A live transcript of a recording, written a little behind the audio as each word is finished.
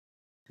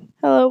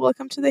Hello,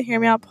 welcome to the Hear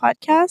Me Out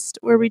podcast,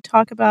 where we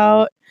talk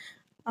about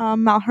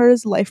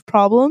Malhar's life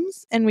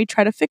problems and we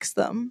try to fix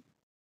them.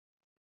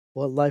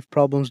 What life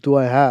problems do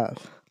I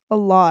have? A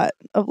lot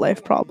of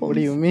life problems. What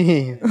do you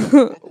mean?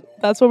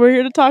 That's what we're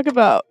here to talk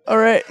about. All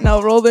right,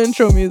 now roll the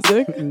intro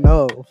music.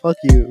 No, fuck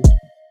you.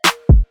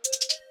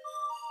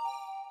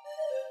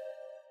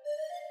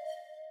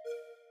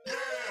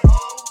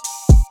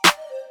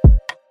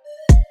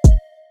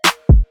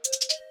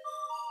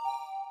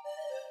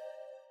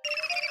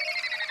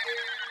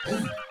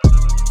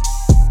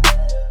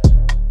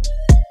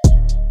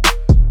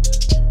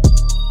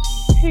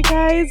 Hey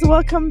guys,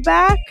 welcome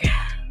back.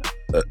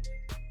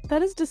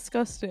 That is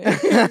disgusting.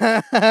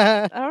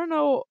 I don't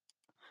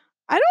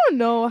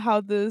know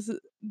how this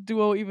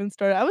duo even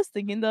started. I was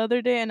thinking the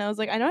other day and I was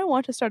like, I know I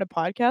want to start a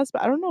podcast,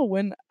 but I don't know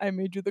when I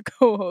made you the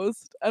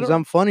co-host. Because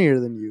I'm funnier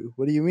than you.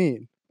 What do you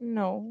mean?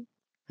 No.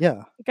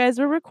 Yeah. Guys,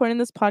 we're recording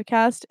this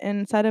podcast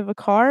inside of a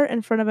car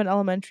in front of an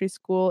elementary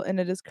school, and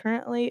it is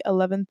currently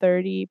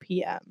 11:30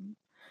 p.m.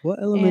 What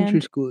elementary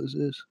And school is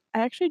this? I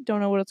actually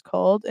don't know what it's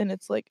called, and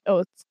it's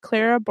it's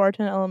Clara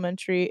Barton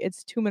Elementary.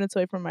 It's 2 minutes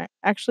away from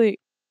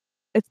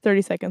it's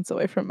 30 seconds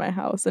away from my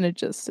house, and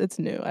it's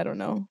new. I don't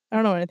know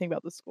anything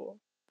about the school.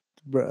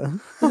 Bruh.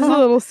 This is a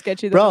little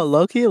sketchy though. Bro,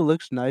 low-key, it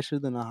looks nicer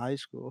than a high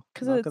school.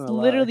 Because Not it's gonna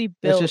lie. literally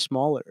built. It's just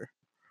smaller.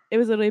 It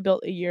was literally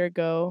built a year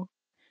ago.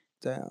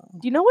 Damn.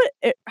 Do you know what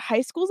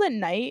high schools at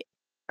night?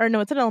 Or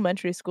no, it's an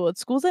elementary school.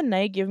 It's schools at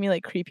night give me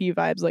like creepy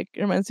vibes. Like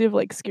it reminds me of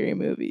like scary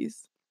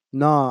movies.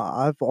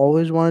 Nah, I've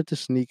always wanted to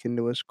sneak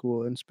into a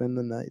school and spend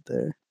the night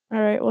there. All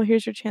right, well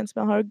here's your chance,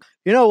 Malhar.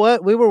 You know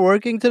what? We were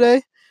working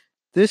today.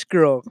 This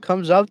girl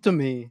comes up to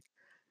me.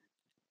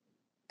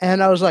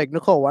 And I was like,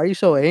 Nicole, why are you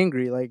so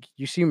angry? Like,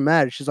 you seem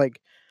mad. She's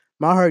like,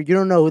 Malhar, you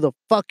don't know who the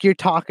fuck you're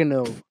talking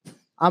to.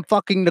 I'm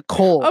fucking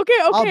Nicole. Okay.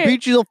 I'll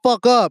beat you the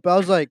fuck up. I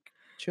was like,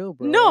 chill,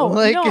 bro. No,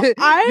 like, no,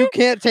 you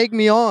can't take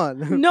me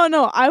on.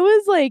 No, I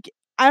was like,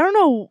 I don't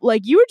know,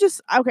 like you were just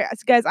okay,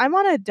 so guys. I'm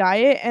on a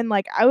diet, and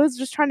like I was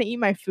just trying to eat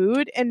my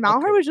food, and Malhar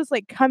Okay. was just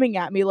like coming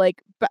at me,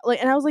 like,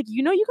 and I was like,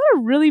 you got a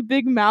really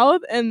big mouth,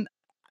 and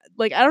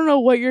like I don't know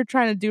what you're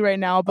trying to do right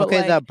now, but Okay,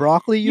 like, that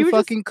broccoli you were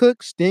just- fucking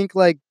cook stink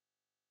like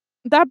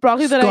that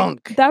broccoli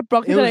skunk. that I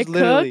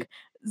literally- cook,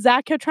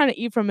 Zach kept trying to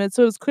eat from it,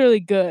 so it was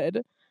clearly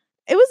good.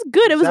 It was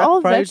good. It was Zach all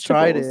probably vegetables.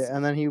 tried it,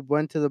 and then he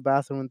went to the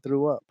bathroom and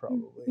threw up,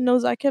 probably. No,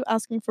 Zach kept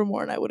asking for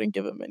more, and I wouldn't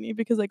give him any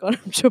because I got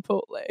him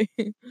Chipotle.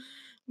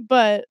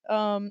 But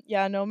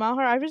yeah, no,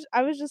 Malhar,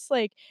 I was just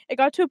like, it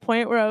got to a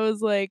point where I was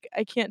like,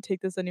 I can't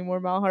take this anymore,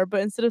 Malhar.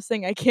 But instead of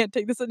saying I can't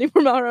take this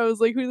anymore, Malhar, I was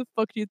like, who the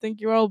fuck do you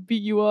think you are? I'll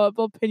beat you up.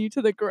 I'll pin you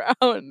to the ground,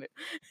 and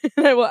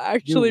I will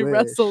actually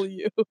wrestle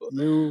you.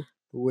 You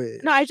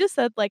wish. No, I just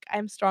said like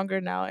I'm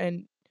stronger now,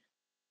 and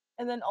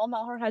then all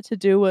Malhar had to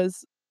do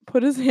was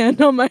put his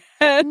hand on my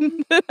head,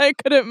 and I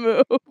couldn't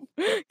move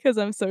because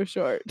I'm so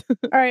short.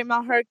 All right,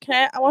 Malhar,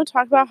 I want to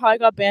talk about how I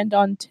got banned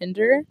on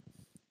Tinder.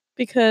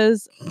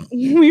 Because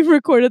we've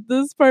recorded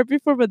this part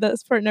before, but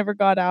this part never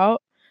got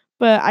out.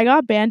 But I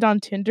got banned on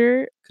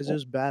Tinder. Because it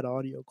was bad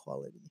audio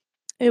quality.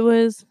 It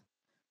was,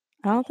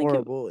 I don't think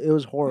Horrible. It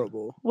was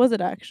horrible. Was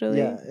it actually?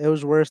 Yeah, it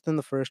was worse than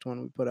the first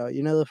one we put out.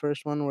 You know the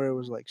first one where it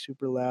was like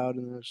super loud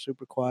and then it was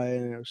super quiet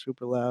and it was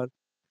super loud?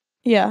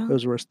 Yeah. It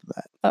was worse than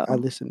that. Oh. I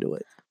listened to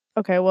it.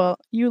 Okay, well,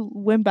 you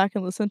went back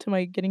and listened to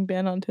my getting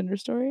banned on Tinder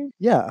story?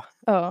 Yeah.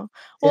 Oh.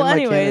 Well, and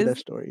anyways. my Canada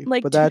story.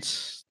 Like but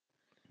that's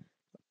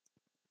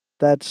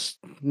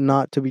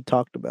not to be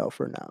talked about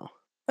for now.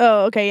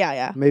 Oh, okay,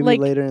 yeah. Maybe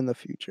later in the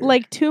future.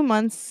 Like 2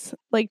 months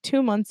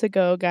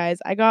ago, guys,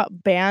 I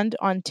got banned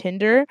on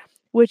Tinder,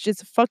 which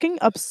is fucking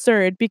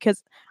absurd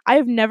because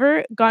I've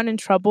never gotten in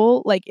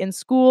trouble like in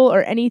school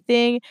or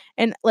anything,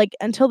 and like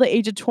until the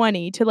age of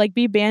 20 to like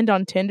be banned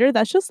on Tinder,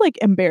 that's just like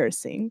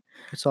embarrassing.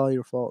 It's all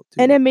your fault, too.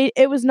 And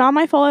it was not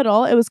my fault at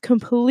all. It was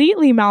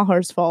completely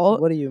Malhar's fault.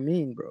 What do you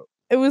mean, bro?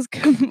 It was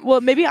well,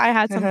 maybe I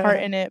had some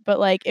part in it, but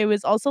like it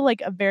was also like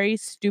a very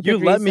stupid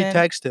reason. You let me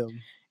text him.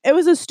 It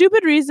was a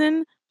stupid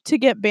reason to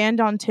get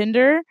banned on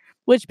Tinder,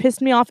 which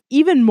pissed me off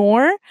even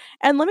more.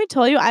 And let me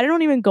tell you, I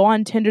don't even go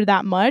on Tinder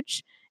that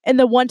much. And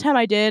the one time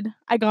I did,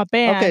 I got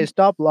banned. Okay,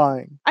 stop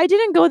lying. I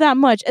didn't go that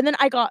much. And then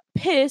I got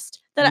pissed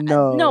that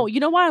no, you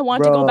know why I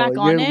want to go back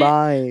on it?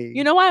 Lying.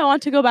 You know why I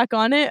want to go back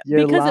on it?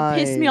 You're because lying.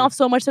 It pissed me off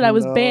so much that I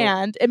was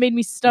banned. It made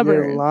me stubborn.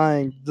 You're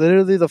lying.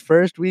 Literally the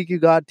first week you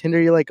got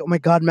Tinder, you're like, oh my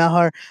God,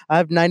 Malhar, I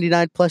have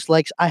 99 plus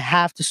likes. I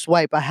have to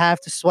swipe.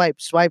 Swipe.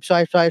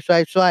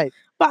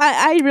 But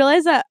I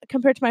realized that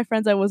compared to my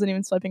friends, I wasn't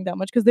even swiping that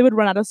much because they would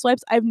run out of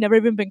swipes. I've never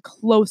even been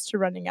close to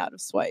running out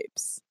of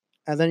swipes.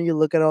 And then you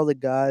look at all the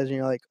guys and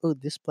you're like, oh,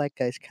 this black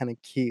guy's kind of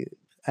cute.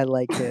 I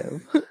like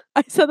him.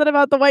 I said that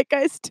about the white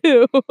guys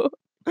too.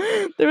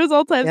 There was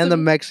all types and the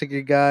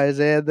Mexican guys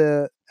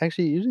and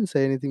actually you didn't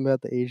say anything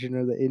about the Asian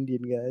or the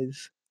Indian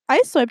guys.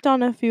 I swiped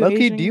on a few.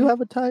 Loki, do you have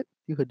a type?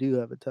 You do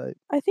have a type.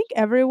 I think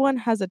everyone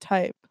has a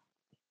type.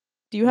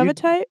 Do you have a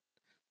type?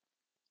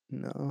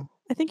 No.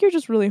 I think you're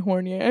just really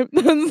horny. Hey,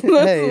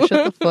 shut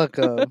the fuck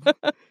up.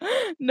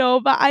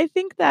 No, but I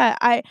think that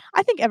I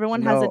think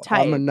everyone has a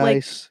type. I'm a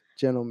nice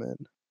gentlemen.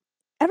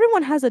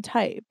 Everyone has a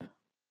type.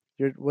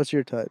 What's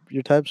your type?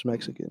 Your type's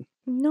Mexican.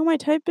 No, my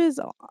type is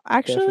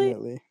actually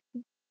Definitely.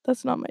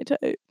 that's not my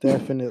type.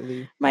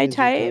 Definitely My is your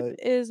type type.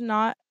 is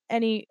not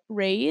any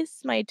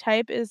race. My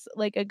type is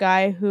like a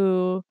guy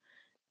who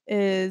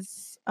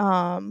is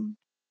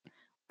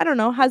I don't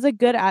know, has a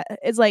good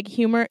is like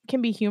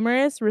can be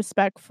humorous,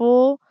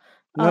 respectful.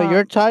 No,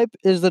 your type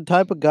is the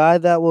type of guy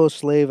that will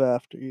slave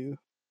after you.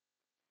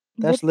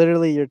 What That's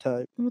literally your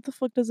type. what the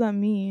fuck does that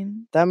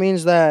mean? That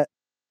means that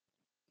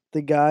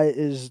the guy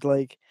is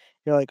like,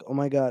 you're like, oh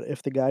my god,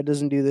 if the guy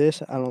doesn't do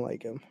this, I don't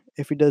like him.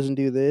 If he doesn't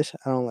do this,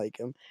 I don't like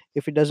him.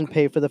 If he doesn't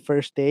pay for the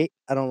first date,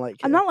 I don't like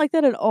I'm him. not like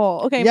that at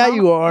all. Okay, Yeah,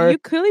 you are. you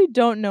clearly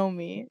don't know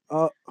me.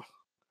 Uh,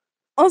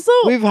 Also,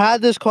 we've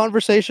had this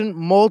conversation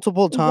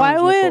multiple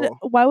times, Nicole.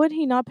 why would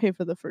he not pay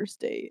for the first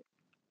date?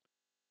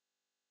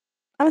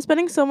 I'm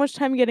spending so much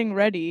time getting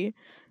ready.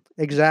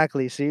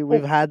 Exactly. See, Oh,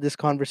 we've had this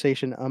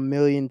conversation a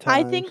million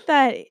I times. think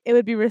that it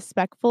would be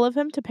respectful of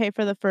him to pay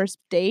for the first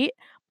date,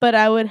 but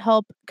I would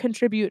help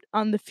contribute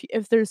on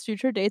if there's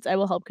future dates, I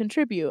will help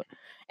contribute.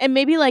 And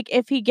maybe like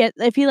if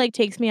he like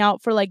takes me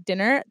out for like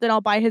dinner, then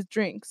I'll buy his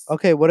drinks.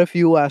 Okay, what if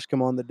you ask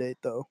him on the date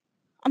though?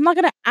 I'm not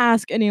gonna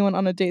ask anyone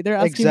on a date. They're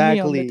asking me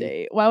on the Exactly.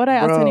 date. Why would I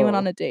ask anyone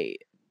on Bro. a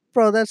date?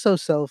 Bro, that's so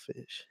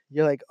selfish.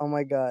 You're like, oh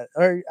my god.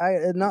 Or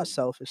not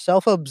selfish,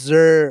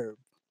 self-observed.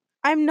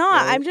 I'm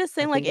not. Right? I'm just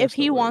I saying like think if that's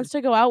the he word. wants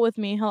to go out with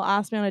me, he'll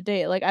ask me on a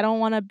date. Like I don't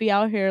want to be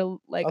out here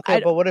like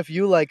Okay, but what if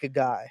you like a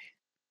guy?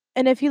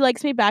 and if he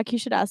likes me back, he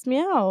should ask me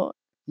out.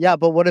 Yeah,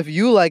 but what if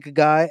you like a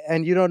guy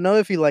and you don't know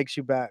if he likes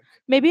you back?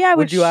 Maybe I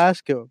would Would you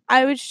ask him?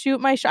 I would shoot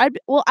my shot.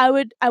 I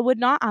would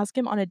not ask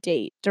him on a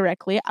date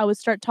directly. I would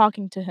start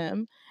talking to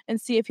him and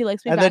see if he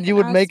likes me And back then you and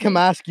would ask make him me.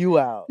 ask you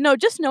out. No,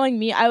 just knowing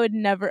me, I would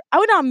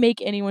not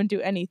make anyone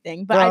do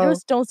anything, but I Bro,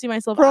 just don't see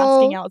myself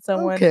asking bro, out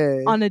someone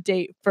okay. on a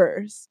date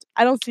first.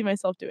 I don't see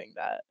myself doing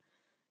that.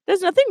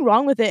 There's nothing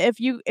wrong with it.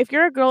 If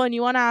you're a girl and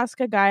you want to ask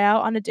a guy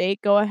out on a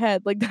date, go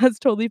ahead. Like that's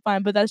totally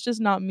fine, but that's just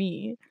not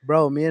me.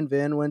 Bro, me and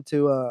Vin went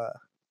to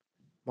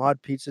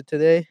Mod Pizza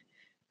today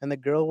and the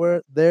girl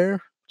were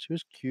there. She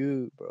was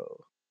cute, bro.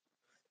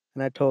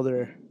 And I told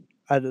her,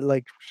 I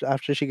like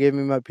after she gave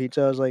me my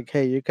pizza, I was like,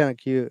 "Hey, you're kind of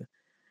cute."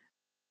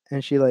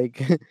 And she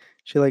like,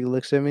 she like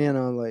looks at me, and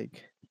I'm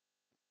like,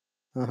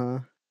 "Uh huh."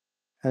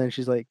 And then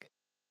she's like,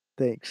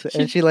 "Thanks."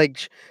 And She she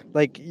like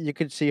you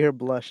could see her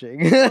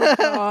blushing. Oh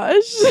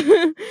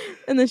gosh.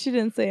 And then she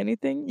didn't say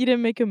anything. You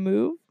didn't make a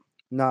move?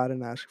 No, I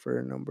didn't ask for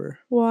her number.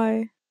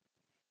 Why?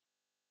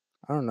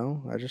 I don't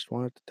know. I just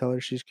wanted to tell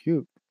her she's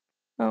cute.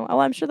 Oh,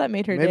 well, I'm sure that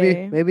made her Maybe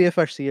day. maybe if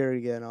I see her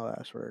again, I'll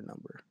ask for her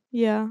number.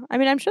 Yeah. I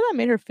mean, I'm sure that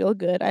made her feel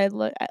good. I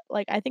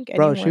think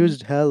Bro, she anyone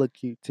was hella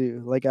cute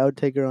too. Like I would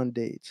take her on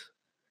dates.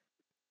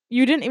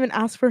 You didn't even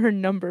ask for her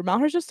number.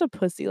 Malhar's just a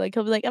pussy. Like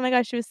he'll be like, "Oh my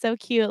gosh, she was so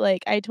cute."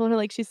 Like I told her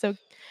like she's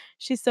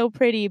so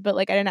pretty, but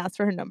like I didn't ask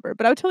for her number.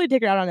 But I would totally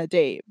take her out on a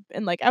date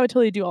and like I would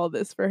totally do all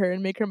this for her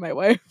and make her my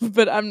wife,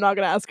 but I'm not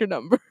going to ask her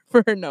number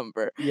for her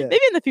number. Yeah. Maybe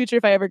in the future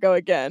if I ever go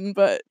again,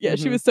 but yeah,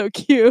 she Mhm. was so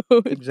cute.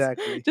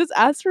 Exactly. Just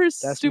ask for her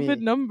That's stupid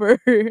me. number.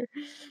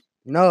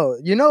 No,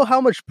 you know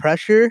how much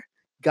pressure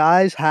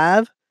guys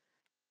have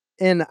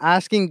in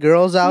asking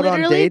girls out on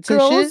Literally, dates and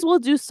girls shit? will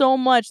do so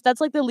much.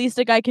 That's like the least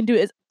a guy can do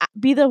is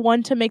be the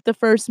one to make the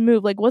first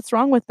move. Like, what's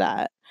wrong with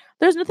that?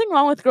 There's nothing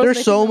wrong with girls There's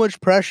making so the.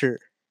 much pressure.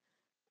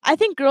 I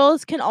think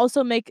girls can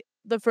also make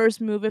the first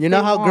move if You they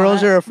know how girls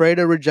want. are afraid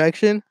of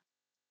rejection?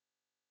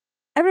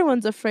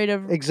 Everyone's afraid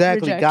of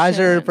Exactly. Guys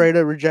are rejection. afraid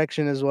of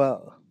rejection as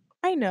well.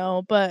 I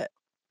know, but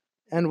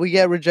And we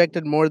get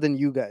rejected more than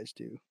you guys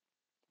do.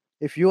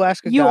 If you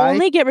ask a you guy,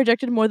 only get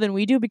rejected more than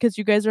we do because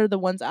you guys are the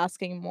ones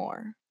asking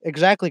more.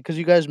 exactly, because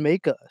you guys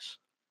make us.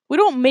 We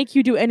don't make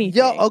you do Yo,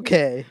 anything.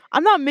 okay.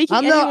 I'm not making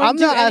anyone I'm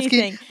do not asking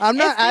anything. I'm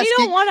not If they don't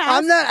asking want to I'm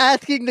ask, not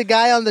asking the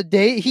guy on the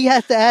date. He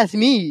has to ask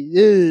me.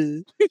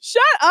 Ugh.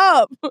 shut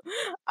up.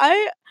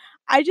 I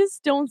I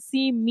just don't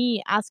see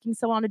me asking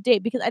someone on a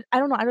date because I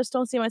don't know, I just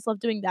don't see myself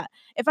doing that.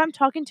 If I'm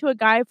talking to a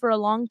guy for a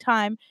long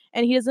time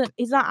and he's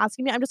not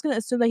asking me, I'm just gonna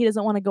assume that he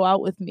doesn't want to go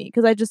out with me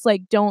because I just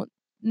like don't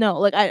know.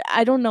 Like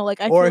I don't know.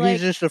 Like I Or feel he's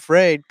like just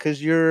afraid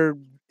because you're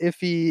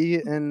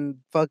iffy and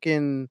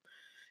fucking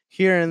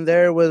here and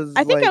there with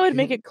I think I like would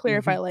make it clear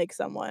if I like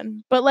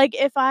someone. But like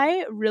if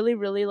I really,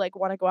 really like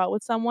want to go out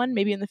with someone,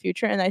 maybe in the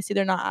future, and I see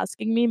they're not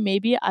asking me,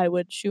 maybe I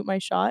would shoot my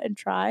shot and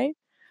try.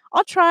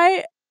 I'll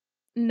try.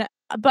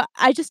 But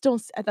I just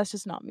don't. That's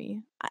just not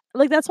me.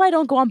 Like that's why I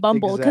don't go on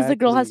Bumble because the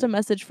girl has to exactly.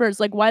 message first.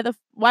 Like why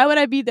would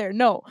I be there?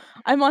 No,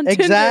 I'm on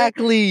Tinder.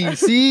 Exactly.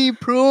 See,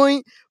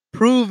 point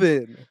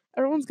proven.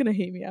 Everyone's gonna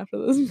hate me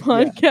after this Yeah.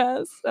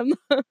 podcast. I'm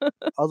not,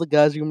 All the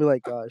guys are gonna be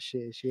like, oh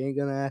shit, she ain't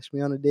gonna ask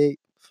me on a date.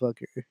 Fuck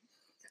her.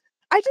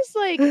 I just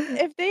like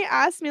if they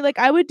ask me, like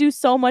I would do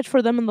so much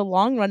for them in the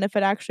long run if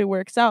it actually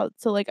works out.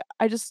 So like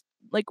I just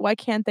like why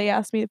can't they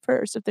ask me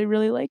first if they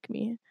really like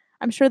me?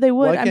 I'm sure they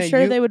would. Why I'm can't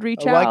sure you they would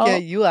reach why can't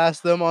out you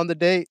ask them on the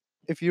date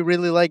if you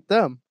really like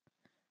them?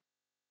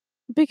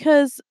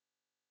 because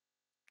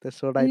That's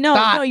what I No,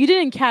 thought. you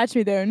didn't catch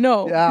me there.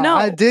 No, Yeah, no.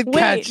 I did Wait,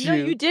 catch no,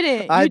 you. you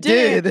didn't. I You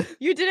didn't. did.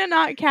 You did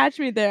not catch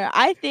me there.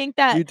 I think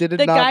that You did the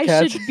not guy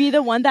catch. should be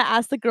the one that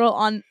asked the girl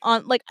on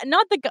like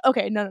not the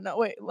okay, no.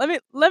 Wait. Let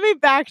me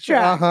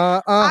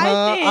backtrack.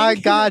 I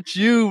think got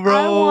you,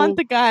 I want bro.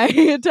 the guy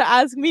to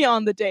ask me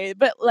on the date,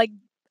 but like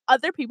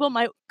other people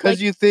might Because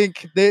like you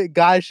think the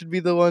guys should be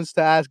the ones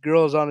to ask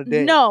girls on a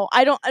date. no,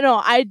 I don't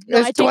no, I It's take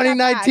that back.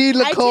 2019,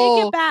 I take it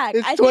Nicole. back.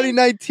 It's I think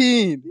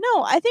 2019.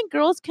 no, I think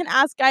girls can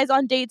ask guys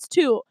on dates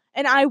too.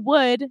 And I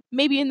would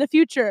maybe in the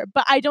future,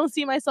 but I don't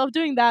see myself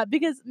doing that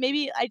because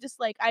maybe I just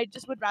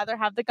would rather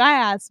have the guy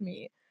ask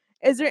me.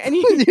 Is there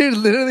any You're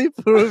literally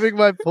proving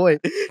my point.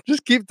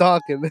 Just keep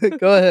talking.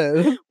 Go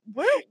ahead.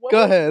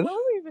 Go ahead. what were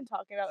we even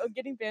talking about? Oh,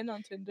 getting banned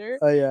on Tinder.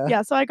 Oh yeah.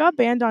 Yeah, so I got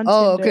banned on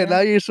Oh, Tinder. okay. Now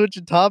you're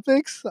switching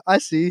topics. I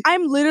see.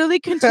 I'm literally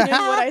continuing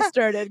what I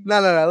started.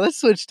 No. Let's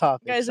switch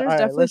topics. Guys, All there's right,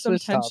 definitely let's some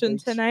switch tension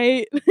topics.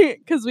 tonight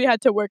because we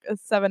had to work a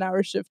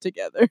 7-hour shift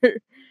together. I don't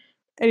think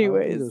it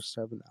Anyways, was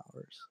 7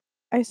 hours.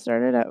 I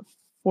started at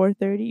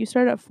 4:30. You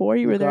started at 4.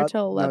 You were there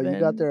till 11. No, you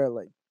got there at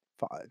like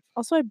 5.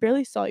 Also, I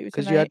barely saw you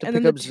Because tonight. you had to and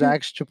pick then up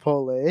Zach's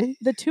Chipotle.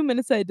 the 2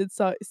 minutes I did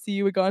see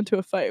you, we got into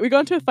a fight. We got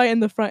into a fight in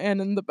the front and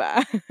in the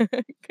back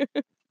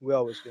We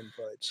always get in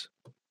fights.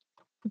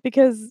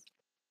 because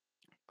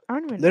I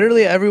don't even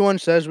Literally, know. everyone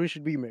says we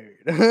should be married,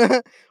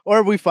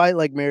 or we fight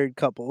like married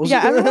couples.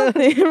 Yeah,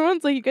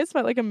 everyone's like, you guys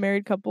fight like a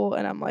married couple,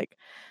 and I'm like,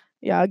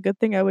 yeah, good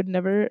thing I would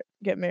never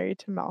get married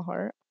to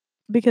Malhar.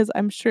 Because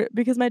I'm sure,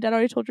 because my dad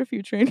already told your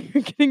future, and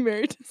you're getting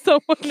married to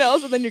someone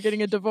else, and then you're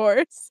getting a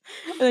divorce,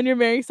 and then you're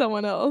marrying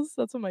someone else.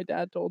 That's what my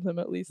dad told him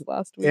at least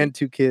last week. And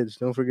 2 kids.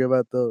 Don't forget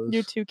about those.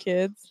 Your 2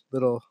 kids.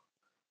 Little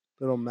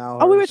Malhars.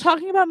 Oh, we were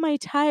talking about my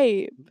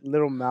type.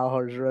 Little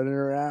Malhars running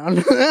around.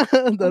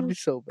 That'd be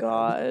so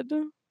bad.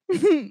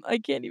 God. I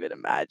can't even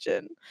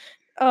imagine.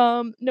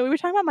 No, we were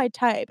talking about my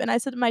type, and I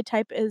said my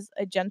type is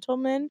a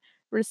gentleman,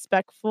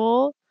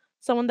 respectful,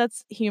 someone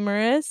that's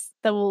humorous,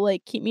 that will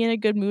like keep me in a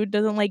good mood,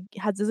 doesn't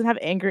have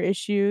anger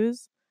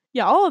issues.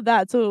 Yeah, all of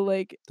that. So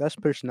like That's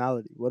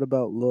personality. What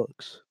about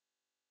looks?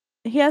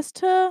 he has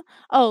to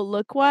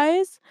look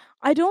wise,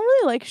 I don't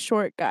really like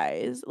short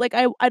guys. Like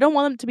I don't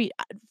want them to be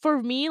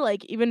for me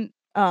like even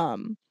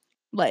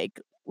like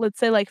let's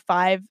say like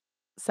 5'7"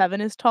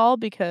 is tall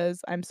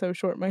because I'm so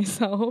short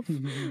myself.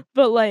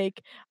 But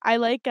like I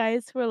like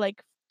guys who are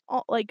like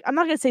like I'm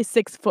not going to say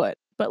 6 foot,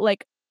 but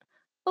like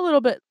a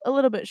little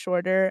bit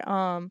shorter.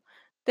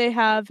 They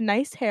have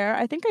nice hair.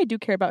 I think I do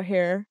care about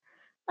hair.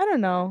 I don't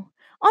know.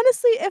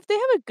 Honestly, if they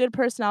have a good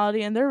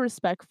personality and they're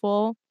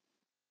respectful,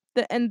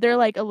 and they're,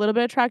 like, a little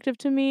bit attractive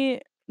to me,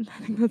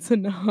 I think that's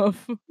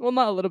enough. Well,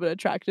 not a little bit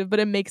attractive, but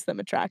it makes them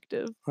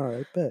attractive. All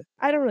right, bet.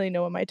 I don't really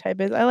know what my type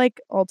is. I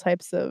like all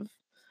types of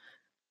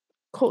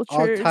All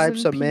cultures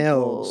types and of peoples.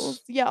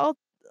 males. Yeah,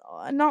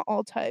 not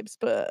all types,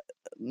 but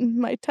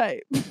my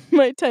type.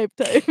 My type.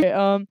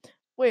 Okay,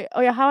 wait,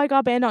 oh, yeah, how I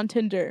got banned on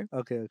Tinder.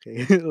 Okay.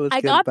 Let's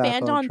I get got back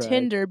banned on on track.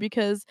 Tinder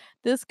because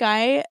this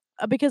guy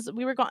because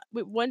we were gone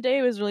one day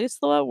it was really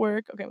slow at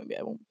work. Okay, maybe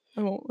I won't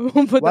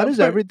put Why that does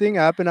part. everything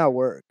happen at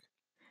work?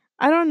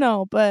 I don't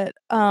know, but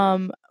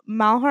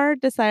Malhar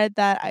decided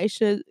that I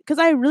should because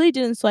I really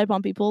didn't swipe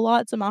on people a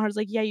lot. So Malhar's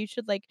like, yeah, you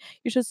should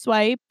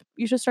swipe.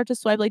 You should start to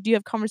swipe. Like, do you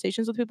have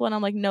conversations with people? And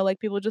I'm like, no. Like,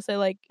 people just say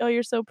like, oh,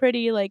 you're so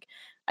pretty. Like,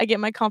 I get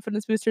my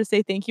confidence booster to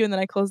say thank you, and then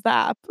I close the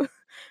app.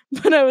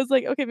 But I was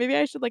like, okay, maybe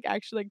I should like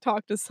actually like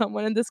talk to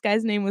someone. And this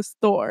guy's name was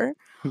Thor.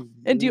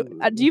 And do you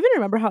even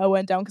remember how it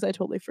went down? Because I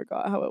totally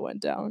forgot how it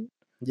went down.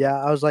 Yeah,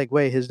 I was like,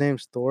 wait, his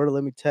name's Thor.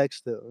 Let me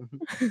text him.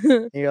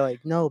 And you're like,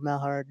 no,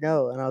 Malhar,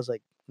 no. And I was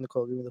like,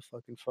 Nicole, give me the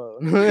fucking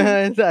phone.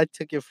 I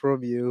took it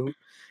from you,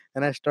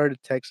 and I started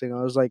texting.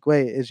 I was like,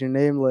 wait, is your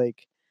name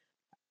like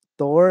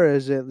Thor? Or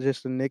is it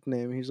just a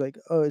nickname? He's like,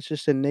 oh, it's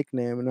just a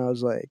nickname. And I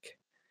was like,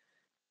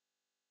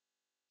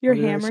 Your what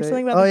did I hammer, say?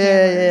 something about Oh the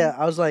hammer. yeah.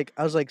 I was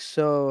like,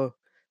 so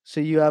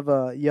you have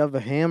a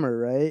hammer,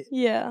 right?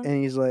 Yeah.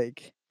 And he's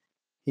like,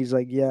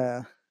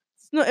 yeah.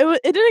 No,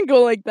 it didn't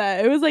go like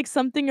that. It was like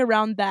something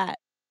around that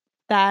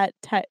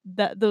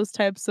those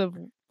types of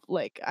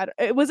like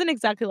it wasn't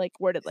exactly like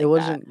worded It like that.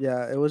 wasn't.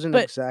 Yeah, it wasn't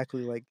But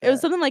exactly like it was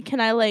that. something like, "Can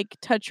I like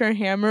touch your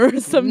hammer?" or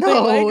something like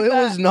No, it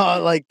that. was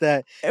not like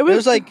that. It It was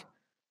was like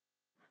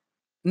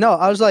no.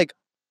 I was like,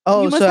 you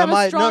oh, must so have am a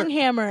I? No, strong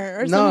hammer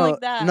or something no, like no.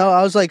 that.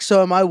 I was like,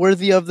 so am I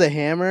worthy of the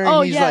hammer? And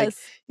Oh, he's like, yes.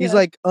 he's Yes.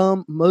 like,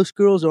 most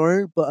girls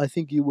aren't, but I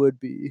think you would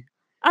be.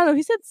 I don't know,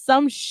 he said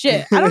some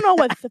shit. I don't know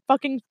what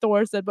fucking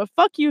Thor said, but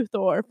fuck you,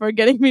 Thor, for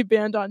getting me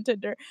banned on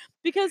Tinder.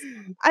 Because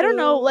I don't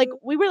know, like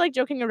we were like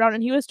joking around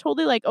and he was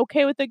totally like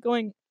okay with it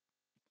going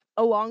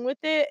along with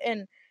it,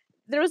 and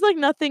there was like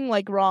nothing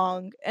like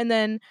wrong. And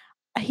then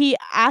he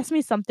asked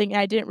me something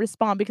and I didn't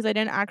respond because I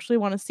didn't actually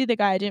want to see the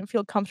guy. I didn't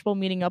feel comfortable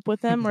meeting up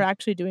with him or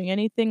actually doing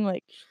anything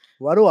like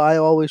Why do I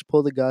always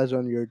pull the guys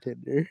on your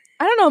Tinder?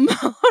 I don't know.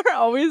 Malhar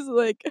always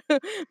like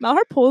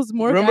Malhar pulls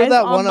more Remember guys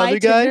that on one my other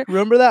guy? Tinder.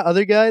 Remember that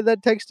other guy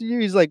that texted you?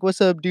 He's like, "What's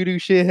up, doo doo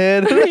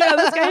shithead?"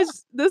 Yeah,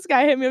 this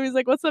guy hit me up. He's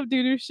like, "What's up,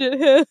 doo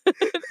shithead?"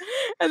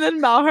 And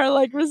then Malhar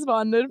like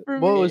responded for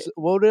me.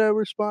 What did I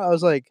respond? I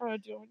was like, Oh, I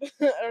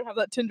don't have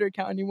that Tinder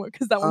account anymore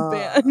because that one's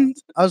uh, banned.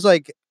 I was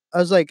like,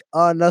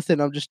 nothing.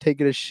 I'm just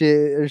taking a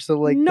shit or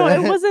something like No,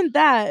 it that. wasn't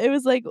that. It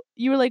was like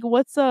you were like,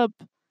 "What's up?"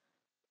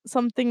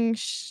 Something,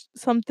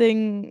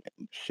 something,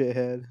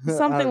 Shithead. I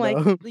something don't like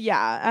know.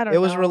 yeah. I It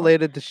don't was know.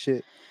 related to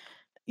shit.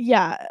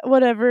 Yeah,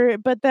 whatever.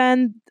 But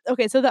then,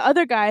 okay, so the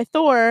other guy,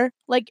 Thor,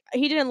 like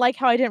he didn't like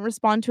how I didn't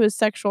respond to his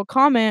sexual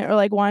comment or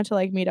like wanted to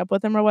like meet up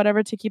with him or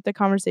whatever to keep the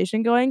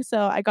conversation going. So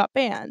I got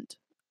banned.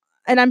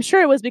 And I'm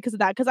sure it was because of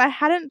that, because I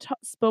hadn't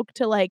spoke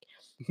to like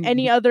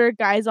any other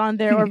guys on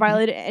there or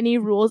violated any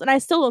rules, and I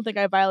still don't think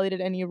I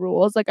violated any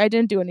rules. Like I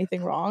didn't do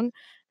anything wrong.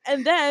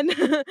 And then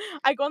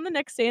I go on the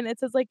next day and it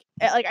says like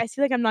I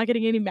see like I'm not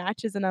getting any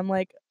matches, and I'm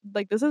like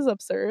this is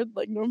absurd.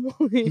 Like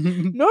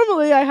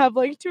normally I have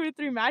like 2 or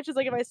 3 matches.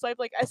 Like if I swipe,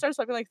 like I start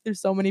swiping like through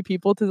so many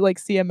people to like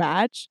see a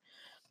match,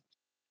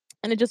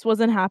 and it just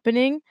wasn't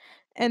happening.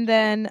 And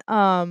then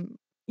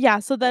yeah,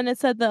 so then it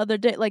said the other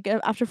day, like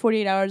after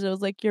 48 hours, it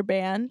was like you're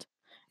banned.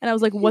 And I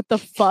was like, what the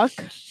fuck?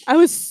 I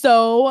was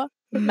so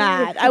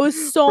mad. I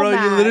was so Bro, you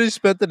mad. literally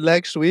spent the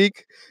next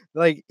week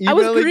like I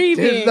was emailing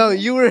Tinder. No,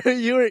 grieving.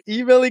 you were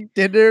emailing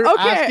Tinder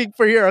Okay. asking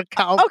for your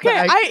account Okay,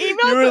 back. I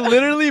You were emailed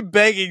literally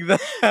begging them.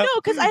 no,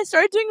 because I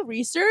started doing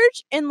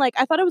research and like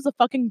I thought it was a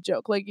fucking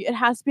joke. Like it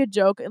has to be a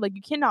joke. Like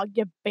you cannot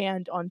get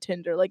banned on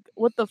Tinder. Like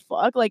what the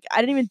fuck? Like I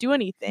didn't even do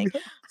anything.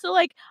 So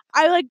like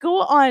I like go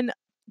on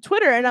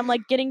Twitter and I'm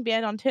like getting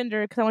banned on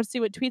Tinder because I want to see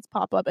what tweets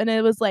pop up. And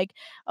it was like,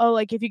 oh,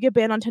 like if you get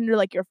banned on Tinder,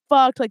 like you're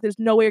fucked. Like there's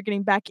no way you're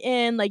getting back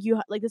in. Like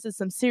like this is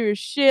some serious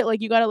shit.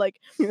 Like you gotta like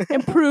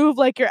improve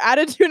like your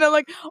attitude. And I'm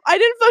like, I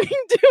didn't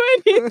fucking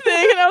do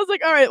anything. And I was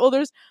like, all right, well,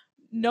 there's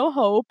no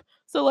hope.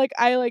 So like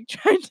I like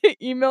tried to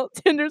email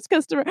Tinder's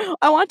customer.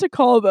 I want to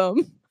call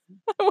them.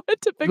 I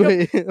wanted to pick up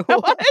Wait, I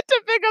wanted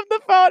to pick up the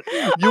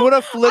phone. you would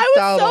have flipped I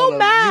was out on so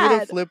them. You would have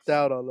mad. flipped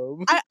out on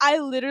them. I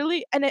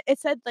literally, and it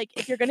said like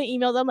if you're gonna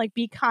email them, like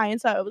be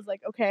kind. So I was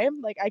like, okay,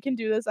 like I can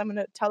do this. I'm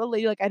gonna tell the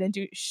lady like I didn't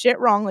do shit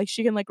wrong. Like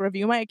she can like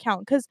review my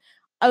account, because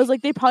I was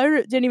like they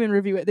probably didn't even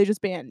review it. They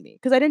just banned me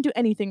because I didn't do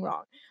anything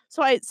wrong.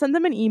 So I sent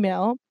them an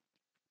email.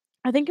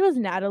 I think it was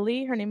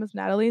Natalie. Her name was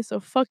Natalie. So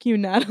fuck you,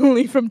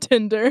 Natalie from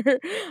Tinder.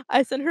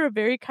 I sent her a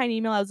very kind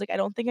email. I was like, I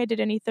don't think I did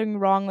anything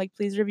wrong. Like,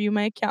 please review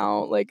my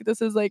account. Like, this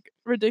is like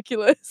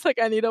ridiculous. Like,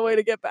 I need a way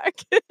to get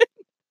back in.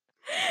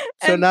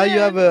 So And now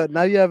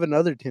then you have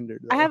another Tinder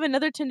I though. have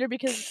another Tinder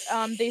because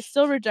they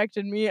still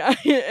rejected me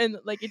and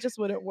like it just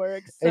wouldn't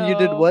work. And you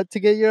did So what to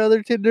get your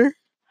other Tinder?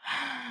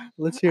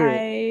 Let's hear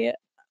it.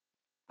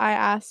 I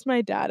asked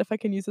my dad if I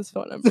can use his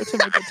phone number to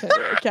make a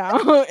Tinder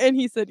account, and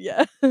he said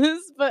yes,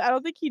 but I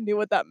don't think he knew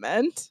what that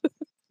meant.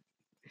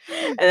 And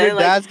Your then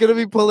like dad's gonna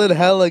be pulling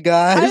hella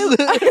guys.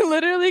 I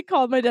literally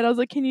called my dad. I was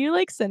like, "Can you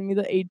like send me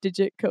the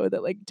 8-digit code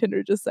that like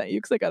Tinder just sent you?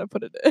 Because I gotta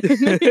put it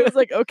in." And he was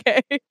like,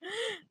 "Okay."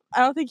 I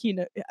don't think he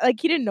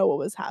he didn't know what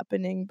was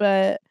happening,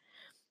 but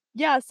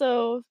yeah.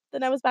 So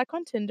then I was back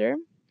on Tinder.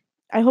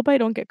 I hope I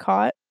don't get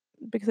caught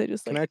because I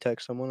just Can like I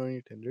text someone on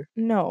your Tinder?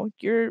 no,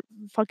 you're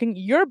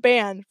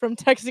banned from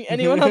texting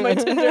anyone on my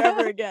Tinder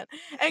ever again.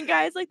 And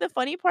guys, like the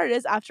funny part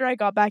is after I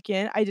got back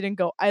in, I didn't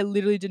go. I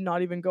literally did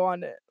not even go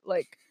on it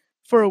like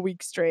for a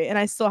week straight, and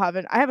I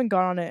haven't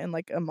gone on it in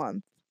like a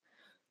month.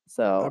 I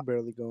So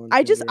barely go on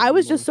Tinder I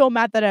was just anymore. so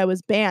mad that I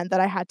was banned that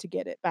I had to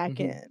get it back Mhm.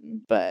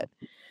 in. But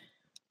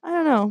I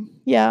don't know.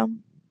 Yeah.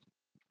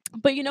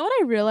 But you know what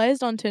I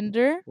realized on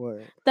Tinder?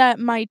 What? That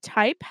my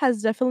type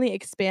has definitely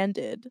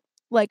expanded.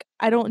 Like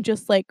I don't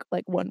just like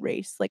one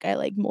race. Like I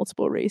like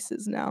multiple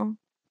races now.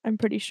 I'm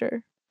pretty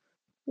sure.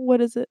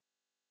 What is it?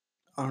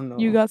 I don't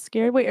You know. got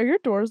scared? Wait, are your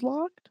doors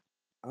locked?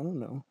 I don't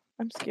know.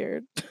 I'm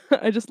scared.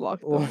 I just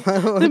locked them.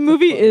 The What the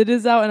movie fuck? It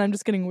is out and I'm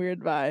just getting weird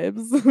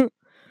vibes.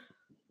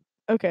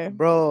 Okay.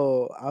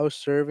 Bro, I was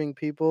serving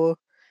people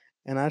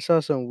and I saw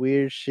some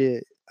weird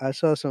shit. I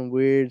saw some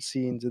weird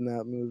scenes in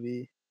that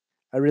movie.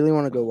 I really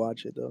want to go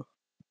watch it though.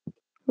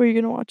 Who are you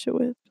gonna watch it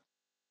with?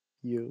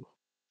 You.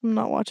 I'm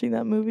not watching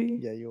that movie.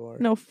 Yeah, you are.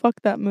 No, fuck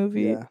that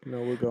movie. Yeah,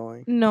 no, we're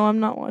going. No, I'm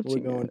not We're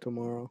watching going it.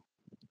 tomorrow.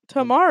 Picking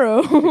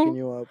Tomorrow.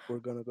 you up. We're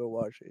gonna go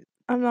watch it.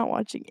 I'm not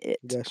watching it.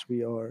 Yes,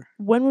 we are.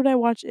 When would I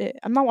watch it?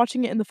 I'm not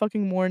watching it in the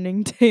fucking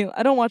morning.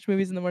 I don't watch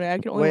movies in the morning. I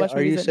can only Wait, watch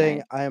are you movies at saying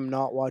night. I am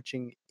not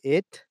watching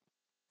it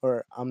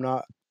or I'm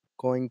not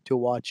going to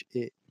watch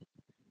it?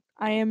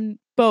 I am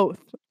both.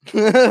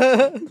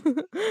 We're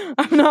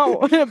I'm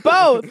not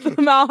both,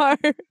 Malhar.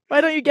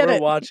 Why don't you get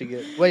it? watching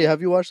it. Wait,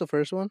 have you watched the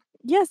first one?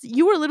 Yes,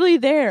 you were literally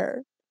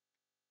there.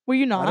 Were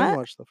you I didn't not?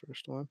 watch the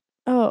first one.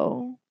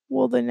 Oh,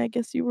 well then I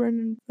guess you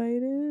weren't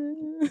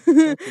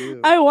invited. Fuck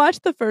you. I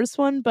watched the first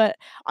one, but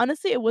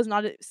honestly, it was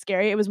not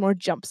scary. It was more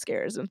jump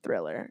scares and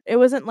thriller. It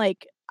wasn't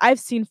like I've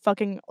seen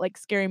fucking like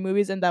scary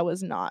movies, and that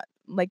was not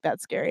like that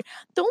scary.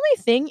 The only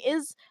thing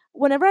is,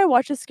 whenever I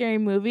watch a scary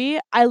movie,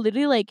 I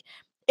literally, like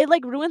it,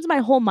 like, ruins my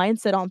whole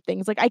mindset on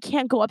things. Like, I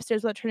can't go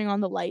upstairs without turning on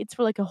the lights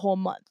for, like, a whole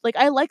month. Like,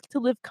 I like to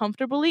live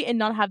comfortably and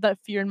not have that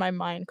fear in my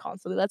mind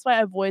constantly. That's why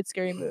I avoid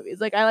scary movies.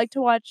 Like, I like to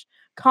watch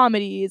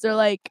comedies or,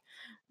 like,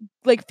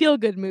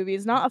 feel-good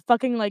movies, not a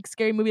fucking, like,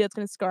 scary movie that's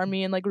gonna scar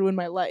me and, like, ruin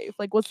my life.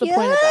 Like, what's the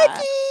point of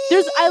that?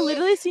 I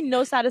literally see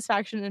no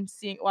satisfaction in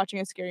watching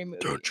a scary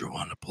movie. Don't you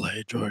wanna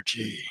play,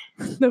 Georgie?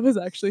 That was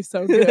actually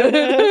so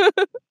good.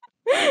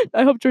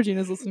 I hope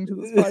Georgina's listening to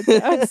this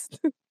podcast.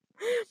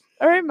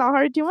 Alright,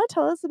 Malhar, do you wanna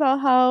tell us about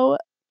how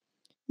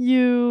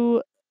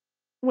you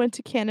went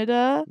to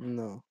Canada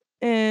No,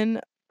 in,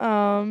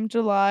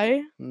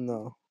 July?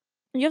 no,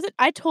 You have to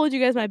I told you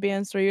guys my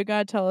band story, you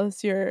gotta tell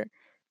us your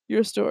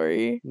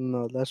story.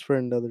 no, that's for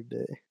another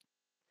day.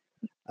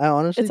 I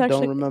honestly It's don't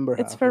actually remember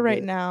it's half for of right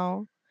it.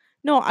 now.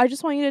 No, I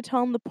just want you to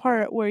tell 'em the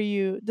part where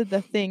you did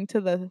the thing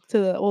to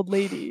the old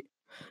lady.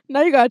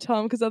 Now you gotta tell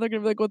 'em 'cause now they're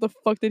gonna be like, "What the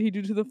fuck did he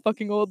do to the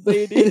fucking old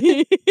lady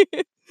in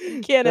That's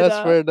for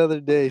Canada?"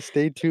 another day.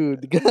 Stay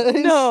tuned, guys.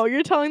 No,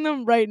 you're telling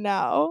them right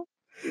now.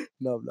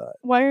 No, I'm not.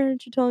 Why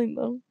aren't you telling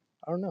them?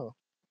 I don't know.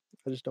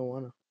 I just don't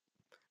wanna.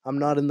 I'm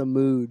not in the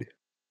mood.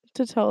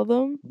 To tell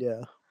them?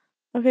 Yeah.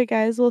 Okay,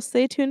 guys, well,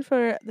 stay tuned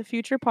for the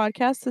future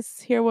podcast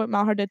to hear what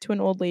Malhar did to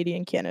an old lady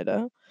in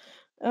Canada.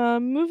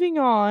 Moving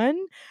on.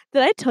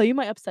 Did I tell you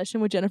my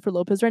obsession with Jennifer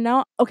Lopez right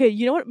now? Okay,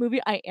 you know what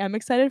movie I am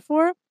excited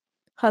for?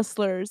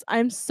 Hustlers.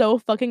 I'm so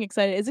fucking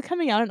excited. Is it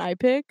coming out on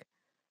iPic?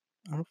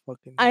 I don't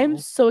fucking I am know.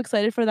 so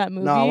excited for that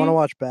No, I wanna movie.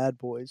 watch Bad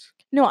Boys.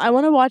 No, I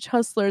wanna watch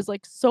Hustlers,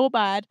 like, so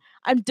bad.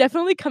 I'm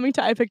definitely coming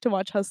to iPic to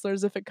watch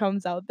Hustlers if it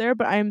comes out there,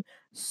 but I'm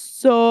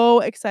so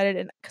excited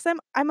and 'cause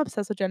I'm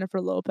obsessed with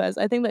Jennifer Lopez.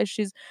 I think that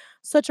she's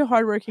such a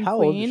hardworking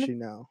How old is queen. she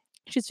now?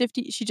 She's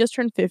 50, she just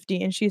turned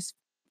 50, and she's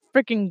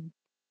freaking,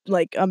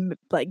 like,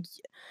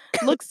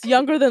 looks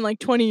younger than, like,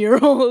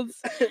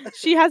 20-year-olds.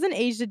 She hasn't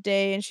aged a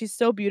day, and she's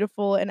so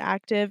beautiful and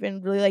active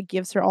and really, like,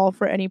 gives her all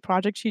for any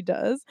project she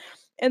does.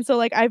 And so,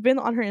 like, I've been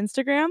on her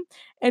Instagram,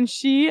 and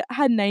she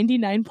had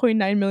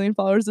 99.9 million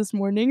followers this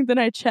morning. Then,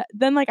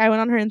 like, I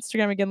went on her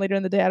Instagram again later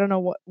in the day. I don't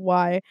know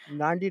why.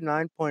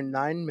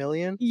 99.9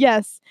 million?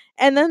 Yes,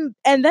 and then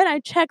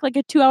I checked, like,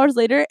 2 hours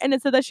later, and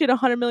it said that she had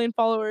 100 million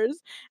followers,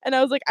 and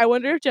I was like, "I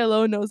wonder if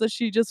JLo knows that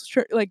she just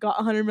like, got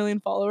 100 million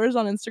followers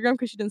on Instagram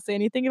because she didn't say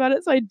anything about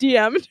it," so I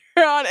DM'd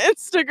her on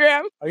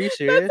Instagram. Are you That's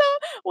serious?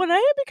 how when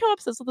I become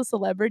obsessed with a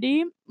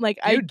celebrity, like,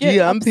 Do I you get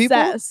DM people?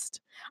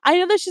 obsessed. I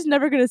know that she's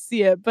never gonna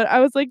see it, but I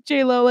was like,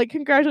 "JLo, like,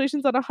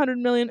 congratulations on 100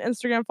 million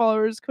Instagram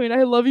followers, queen.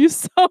 I love you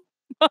so much."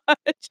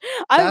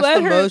 I That's the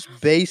let her most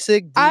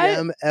basic I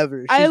DM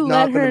ever. I She's let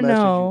not gonna her message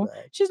you know.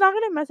 back. She's not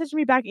gonna message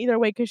me back either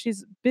way because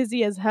she's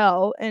busy as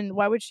hell, and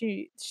why would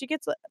she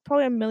gets,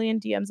 probably a million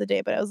DMs a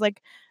day, but I was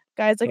like,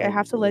 "Guys, like, I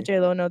have to let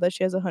Probably. JLo know that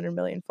she has 100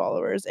 million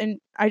followers," and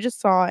I just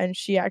saw, and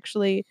she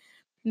actually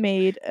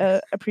made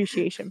a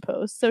appreciation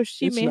post, so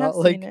she It's may have not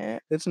seen like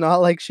it. it's not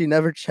like she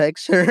never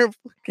checks her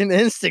fucking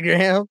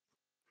Instagram.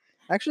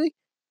 Actually,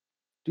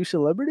 do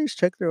celebrities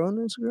check their own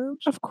Instagrams?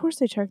 Of course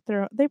they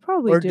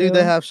probably Or do they do.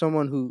 have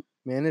someone who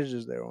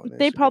manages their own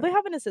They probably Instagram?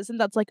 have an assistant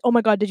that's like, "Oh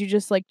my god, did you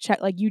just, like,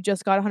 check like, you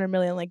just got 100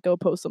 million, like, go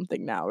post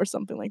something now," or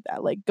something like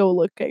that, like, "Go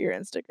look at your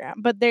Instagram."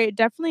 But they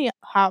definitely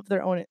have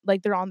their own,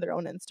 like, they're on their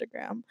own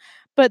Instagram.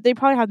 But they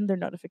probably have their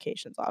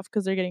notifications off because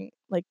 'cause they're getting,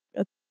 like,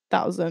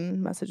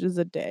 1,000 messages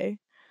a day,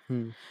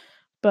 Hmm.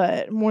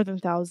 but more than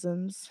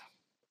thousands.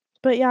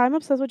 But yeah, I'm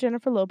obsessed with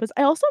Jennifer Lopez.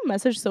 I also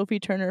messaged Sophie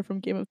Turner from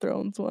Game of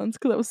Thrones once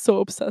because I was so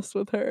obsessed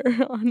with her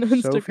on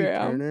Sophie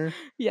Instagram. Turner?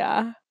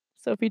 Yeah,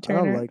 Sophie I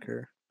don't Turner. like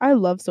her. I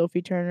love Sophie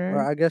Or Turner.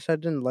 I guess I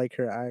didn't like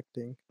her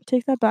acting.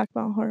 Take that back,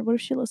 Malhar. What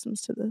if she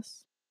listens to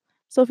this?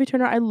 Sophie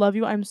Turner, I love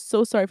you. I'm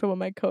so sorry for what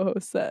my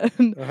co-host said.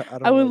 I I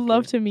don't would like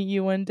love her. to meet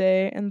you one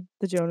day and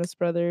the Jonas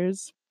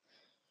Brothers.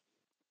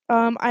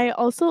 I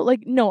also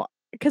like no,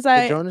 because The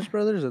I Jonas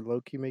Brothers are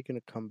low key making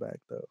a comeback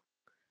though.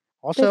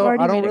 they've Also, I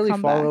already don't made a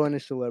really follow comeback. any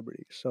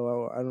celebrities,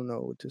 so I don't know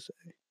what to say.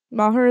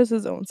 Malhar is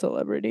his own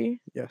celebrity.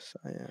 Yes,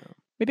 I am.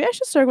 Maybe I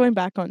should start going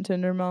back on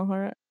Tinder,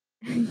 Malhar,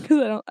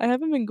 because I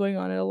haven't been going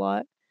on it a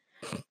lot.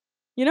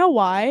 You know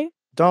why?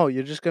 Don't,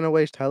 you're just gonna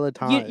waste hella You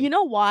time.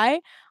 know why?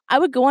 I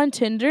would go on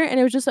Tinder and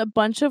it was just a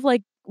bunch of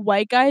like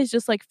white guys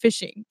just like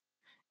fishing.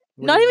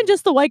 What do Not you even mean?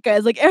 just the white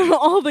guys, like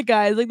all the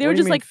guys. Like they What were do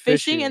you just mean like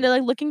fishing and fishing? they're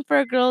like looking for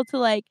a girl to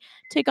like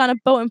take on a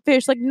boat and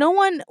fish. Like no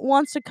one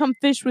wants to come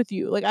fish with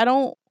you. Like I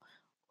don't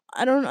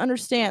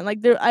understand.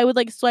 Like there I would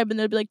like swipe and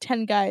there'd be like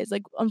 10 guys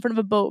like in front of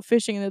a boat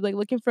fishing and they're like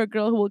looking for a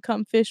girl who will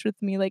come fish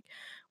with me. Like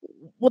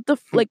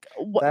like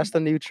what That's the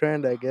new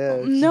trend, I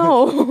guess.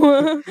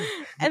 no.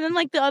 And then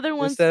like the other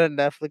ones Instead of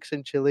Netflix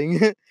and chilling,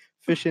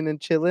 fishing and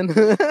chilling.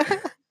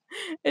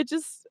 it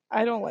just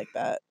I don't like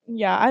that.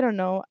 Yeah, I don't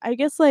know. I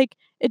guess like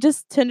it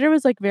just Tinder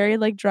was like very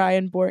like dry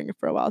and boring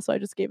for a while, so I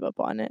just gave up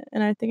on it.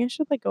 And I think I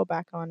should like go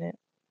back on it.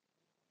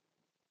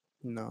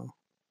 No,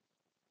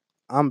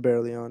 I'm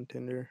barely on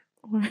Tinder.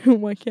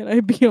 Why can't I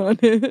be on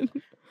it?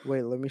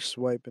 Wait, let me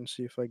swipe and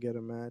see if I get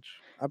a match.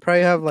 I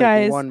probably have like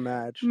Guys, one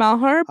match.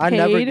 Malhar I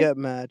never paid. get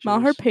matches.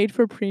 Malhar paid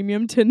for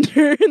premium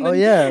Tinder, Oh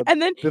yeah, and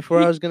then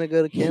before I was gonna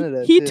go to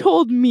Canada he too.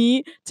 told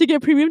me to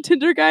get premium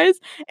Tinder, guys,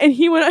 and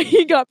he went.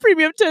 He got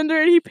premium Tinder,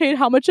 and he paid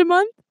how much a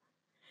month?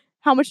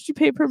 How much did you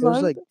pay per It was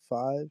month? like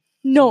 5.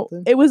 No,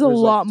 something? it was a Or it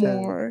was like lot 10.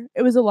 more.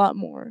 It was a lot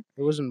more.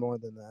 It wasn't more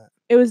than that.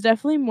 It was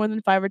definitely more than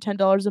 $5 or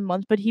 $10 a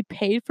month, but he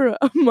paid for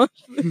a month,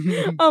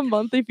 a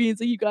monthly fee.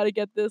 So you got to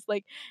get this.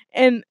 Like,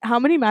 and how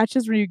many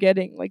matches were you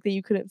getting? Like that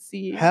you couldn't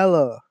see.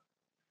 Hella,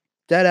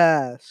 dead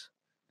ass.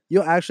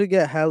 You'll actually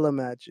get hella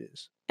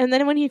matches. And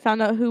then when he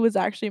found out who was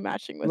actually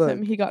matching with him,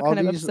 Look, he got all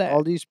kind of these upset.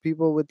 all these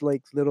people with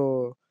like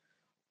little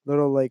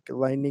like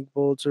lightning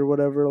bolts or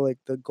whatever, like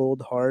the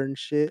gold heart and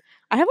shit.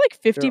 I have like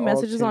 50 They're all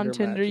messages on Tinder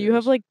Tinder. You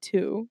have matches. like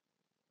 2.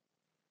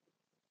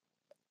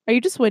 Are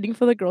you just waiting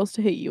for the girls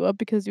to hit you up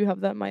because you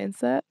have that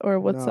mindset, or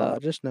what's No, I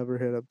up? just never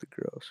hit up the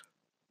girls.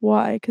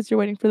 Why? Because you're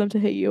waiting for them to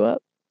hit you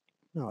up.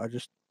 No, I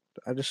just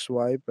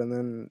swipe and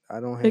then I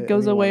don't It hit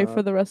goes anyone away up.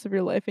 for the rest of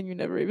your life, and you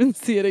never even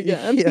see it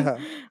again. Yeah,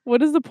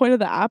 What is the point of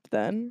the app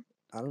then?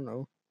 I don't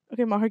know.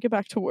 Okay, Mahar, get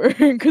back to work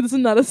because this is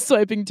not a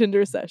swiping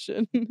Tinder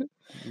session.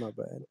 My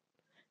bad.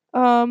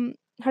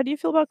 How do you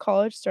feel about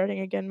college starting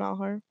again,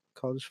 Malhar?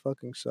 College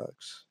fucking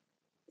sucks.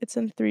 It's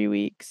in 3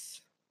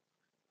 weeks.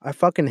 I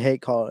fucking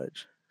hate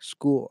college.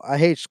 School. I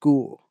hate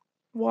school.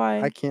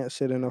 Why? I can't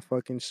sit in a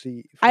fucking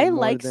seat for I more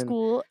like than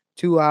school.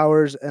 2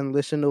 hours and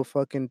listen to a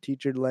fucking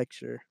teacher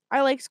lecture.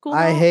 I like school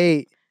I now.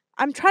 hate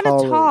I'm trying to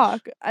college.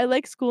 talk. I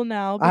like school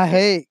now. I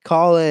hate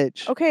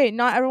college. Okay,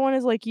 not everyone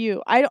is like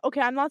you.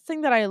 Okay, I'm not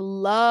saying that I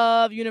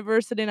love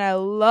university and I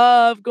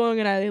love going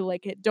and I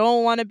like it.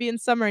 Don't want to be in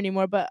summer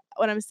anymore. But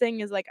what I'm saying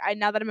is like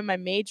now that I'm in my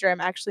major,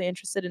 I'm actually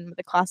interested in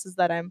the classes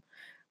that I'm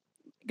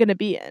gonna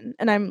be in,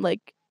 and I'm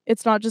like,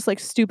 it's not just like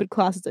stupid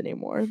classes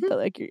anymore that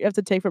like you have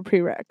to take for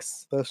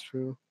prereqs. That's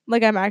true.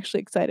 Like I'm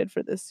actually excited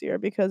for this year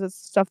because it's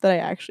stuff that I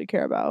actually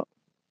care about.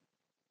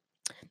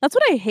 That's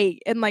what I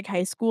hate in like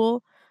high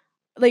school.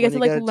 Like I When had to you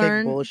like gotta take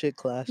learn. bullshit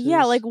classes.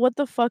 Yeah, like what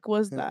the fuck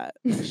was Yeah.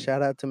 that?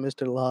 Shout out to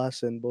Mr.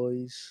 Lawson,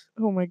 boys.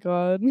 Oh my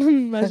god.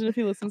 Imagine if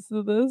he listens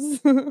to this.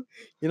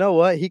 You know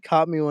what? He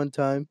caught me one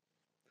time.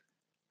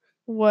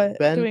 What?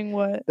 Ben Doing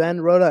what?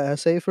 Ben wrote an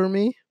essay for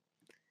me.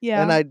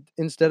 Yeah. And I,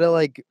 instead of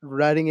like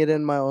writing it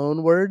in my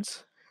own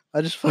words,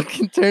 I just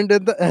fucking turned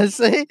in the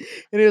essay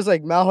and he was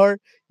like, Malhar,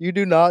 you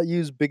do not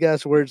use big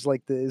ass words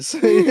like this.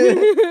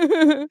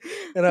 And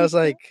I was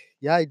like,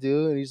 yeah, I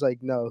do. And he's like,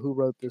 no, who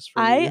wrote this for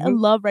I you?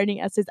 love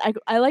writing essays.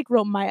 I like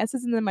wrote my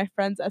essays and then my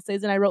friend's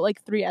essays, and I wrote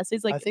like 3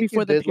 essays I like think you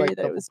before the did like period a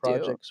that it couple was due.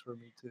 projects for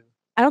me too.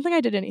 I don't think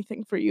I did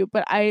anything for you,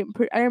 but I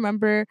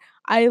remember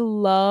I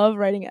love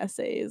writing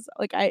essays.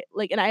 Like I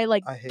became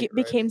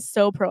writing.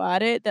 so pro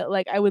at it that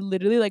like I would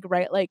literally like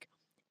write like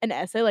an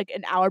essay like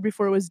an hour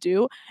before it was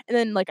due, and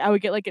then like I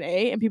would get like an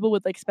A, and people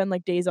would like spend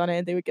like days on it,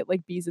 and they would get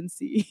like B's and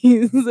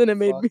C's, and it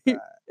made Fuck me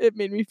that. it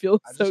made me feel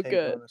I so just hate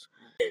good.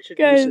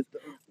 going to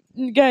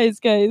school. Guys,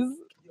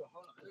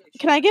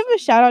 can I give a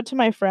shout out to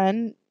my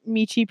friend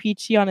Michi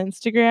Peachy on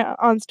Instagram,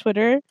 on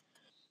Twitter?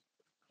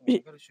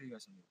 I gotta show you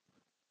guys something.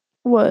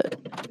 What?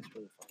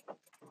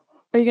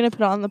 Are you gonna put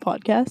it on the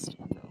podcast?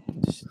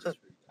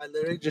 I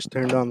literally just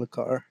turned on the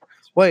car.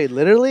 Wait,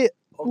 literally?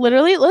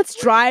 Literally,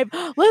 let's drive.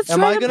 Let's Am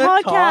try I the gonna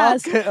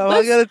podcast. talk? Am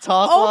I gonna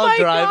talk Oh while my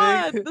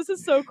driving? god, this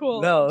is so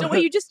cool. No.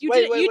 Wait, you just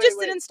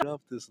didn't stop. Turn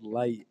off this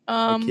light.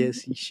 I can't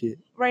see shit.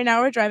 Right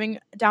now we're driving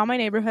down my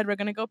neighborhood. We're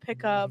gonna go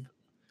pick up.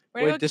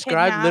 We're gonna Wait, go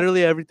describe kidnap.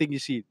 literally everything you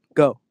see.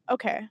 Go.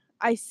 Okay,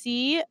 I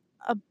see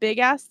a big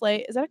ass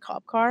light. Is that a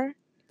cop car?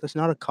 That's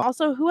not a cop.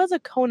 Also, who has a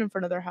cone in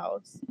front of their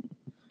house?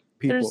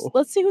 People.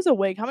 Let's see who's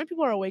awake. How many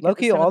people are awake?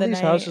 Lucky, at this time all of the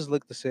these night? houses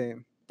look the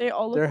same. They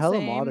all look They're the hella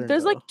same. modern,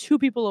 There's like though. 2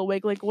 people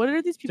awake. Like, what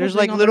are these people There's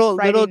doing like on their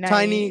Friday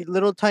night?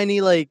 little tiny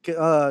like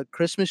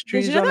Christmas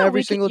trees you know on that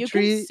every you single can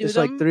tree. sue It's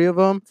like them 3 of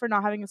them. for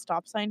not having a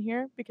stop sign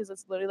here because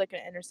it's literally like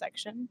an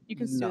intersection. You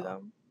can sue No.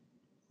 them.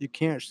 You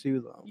can't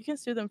sue them. You can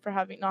sue them for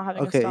not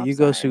having a stop Okay, sign. you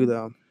go sue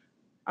them.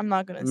 I'm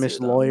not gonna Miss sue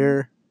them.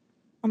 Lawyer.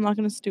 I'm not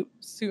gonna sue.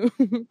 Stew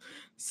him.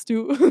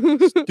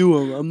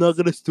 I'm not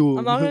gonna stew him.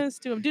 I'm not gonna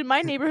sue him, dude.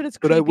 My neighborhood is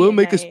But creepy. I will at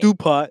make a night. stew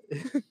pot.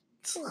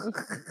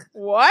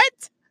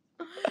 What?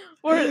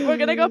 We're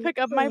gonna go pick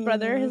up my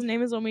brother. His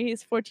name is Omi.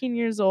 He's 14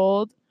 years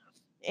old,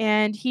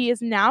 and he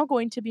is now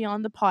going to be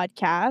on the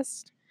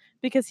podcast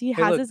because he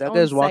has his that own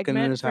guy's walking in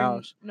segment his for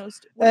house. what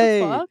Hey,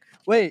 the fuck?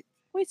 wait.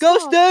 Wait,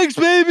 Ghost stop. eggs,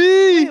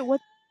 baby! Wait,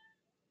 what?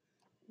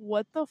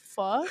 What the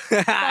fuck?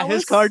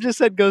 His car just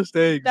said ghost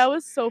eggs. That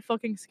was so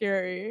fucking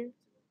scary.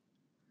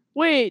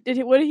 Wait,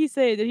 what did he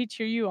say? Did he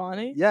cheer you on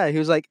it? Yeah, he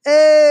was like,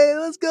 "Hey,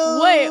 let's go!"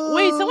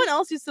 Wait, someone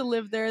else used to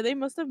live there. They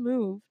must have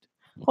moved.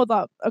 Hold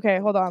up. Okay,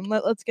 hold on.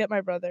 Let's get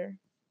my brother.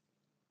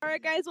 All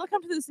right, guys,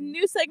 welcome to this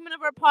new segment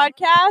of our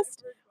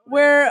podcast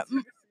where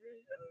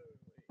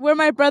where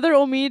my brother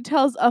Omid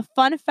tells a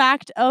fun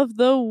fact of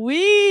the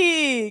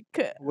week.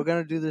 We're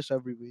gonna do this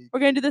every week. We're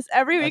gonna do this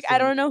every week. I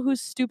think. don't know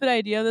whose stupid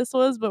idea this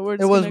was, but we're It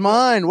just was gonna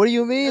mine. What do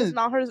you It mean? was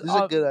Malhar's. This is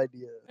a good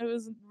idea. It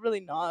was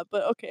really not,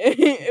 but okay.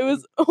 It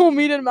was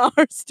Omid and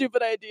Malhar's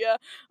stupid idea.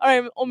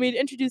 All right, Omid,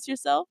 introduce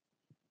yourself.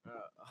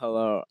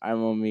 Hello, I'm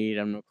Omid.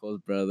 I'm Nicole's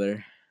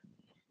brother.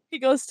 He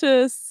goes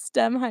to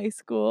STEM high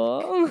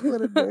school.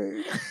 What a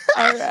nerd.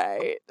 All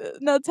right.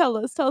 Now tell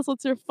us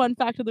what's your fun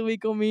fact of the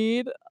week,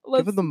 Omid.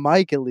 Give him the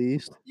mic at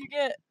least. You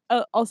get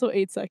also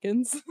 8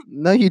 seconds.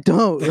 No, you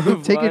don't.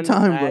 Take your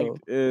Fun time,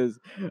 fact bro. Is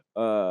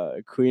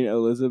Queen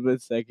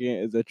Elizabeth II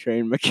is a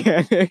trained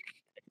mechanic.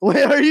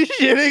 Wait, are you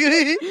shitting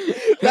me?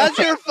 That's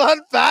your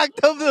fun fact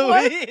of the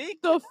What week.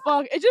 the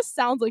fuck? It just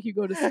sounds like you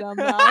go to STEM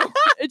now.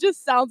 It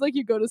just sounds like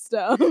you go to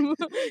STEM.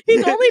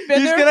 He's only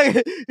been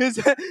there.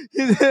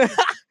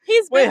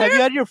 He's Wait, been have there.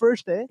 you had your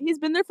first day? He's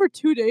been there for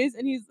 2 days,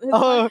 and his He's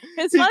fun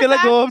gonna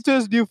fact, go up to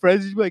his new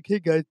friends. He's like, "Hey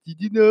guys, did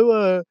you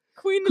know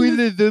Queen Queen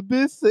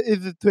Elizabeth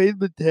is a trained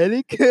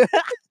mechanic?"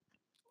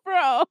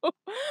 bro.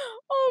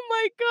 Oh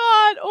my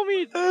god.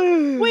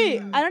 Omid.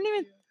 Wait, I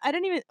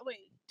don't even wait.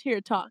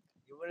 Here, talk.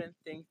 You wouldn't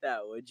think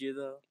that, would you?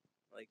 Though,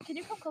 like, Can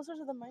you come closer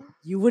to the mic?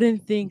 you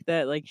wouldn't think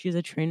that, like, she's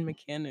a trained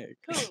mechanic.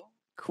 Who?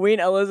 Queen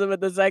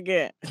Elizabeth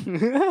II.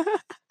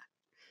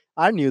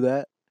 I knew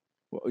that.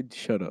 Well,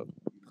 shut up.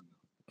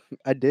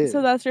 I did.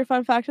 So that's your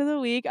fun fact of the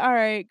week. All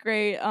right,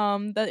 great.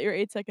 That your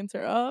 8 seconds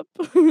are up.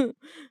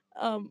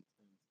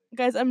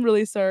 Guys, I'm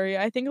really sorry.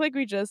 I think like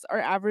our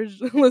average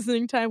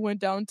listening time went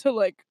down to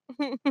like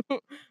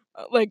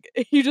like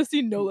you just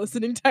see no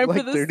listening time for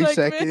like this 30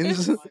 segment.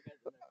 seconds.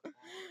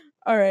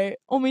 All right,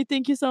 Omi,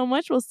 thank you so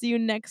much. We'll see you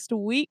next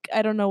week.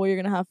 I don't know what you're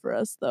gonna have for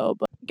us though.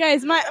 But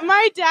guys,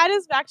 my dad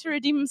is back to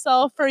redeem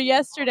himself for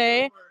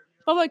yesterday.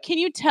 Baba, can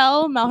you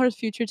tell Malhar's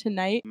future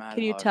tonight?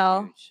 Can you Malhar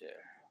tell? future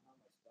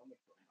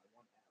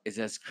is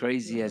as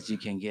crazy as you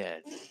can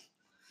get.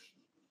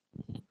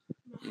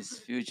 His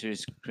future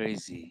is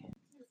crazy.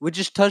 We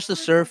just touched the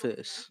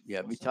surface.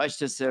 Yeah, we touched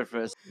the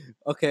surface.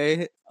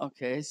 Okay.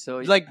 Okay, so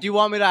Like, do you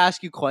want me to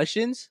ask you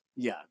questions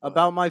yeah, go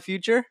about my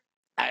future?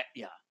 ahead.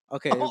 Yeah.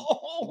 Okay.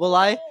 Will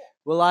I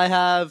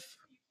have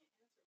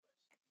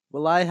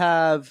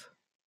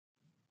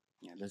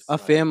Yeah, let's a try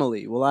it.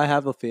 family? Will I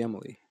have a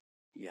family?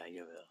 Yeah,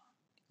 you will.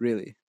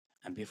 Really?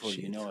 And before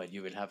you Shit. know it,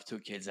 you will have 2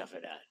 kids after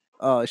that.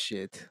 Oh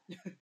shit.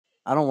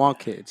 I don't want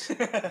kids.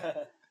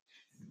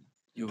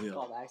 You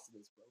will.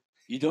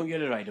 You don't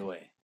get it right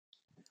away,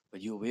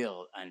 but you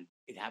will, and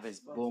it happens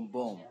boom,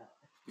 boom,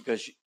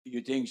 because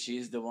you think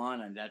she's the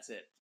one, and that's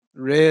it.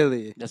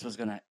 Really? That's what's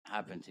gonna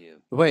happen to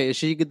you, Wait, is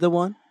she the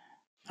one?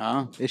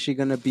 huh? Is she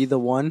gonna be the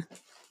one?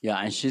 Yeah,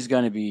 and she's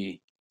gonna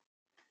be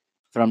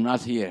from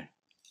not here.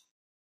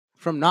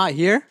 From not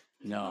here?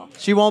 No,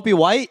 She won't be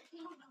white?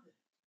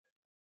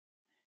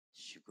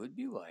 she could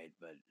be white,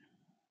 but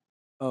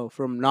Oh,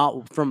 from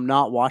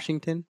not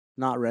Washington?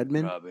 Not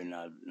Redmond? probably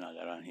not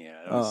around here.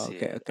 I don't Oh, see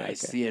okay, it. okay, I okay.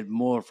 see it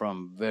more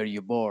from where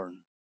you're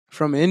born.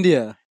 From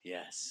India?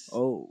 Yes.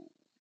 Oh,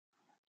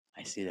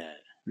 I see that.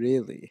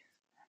 really?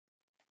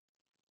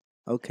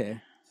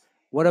 Okay.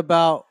 What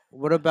about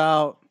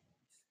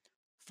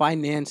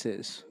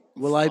finances?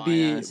 Will I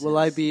be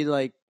Finances.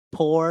 like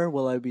poor?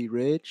 Will I be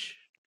rich?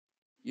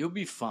 You'll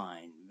be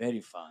fine,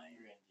 very fine.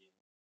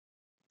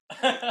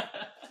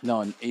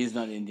 No, he's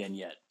not Indian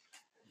yet.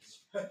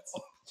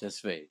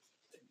 Just wait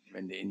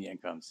when the Indian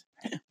comes.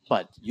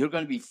 But you're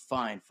gonna be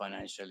fine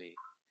financially.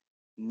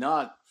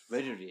 Not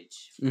very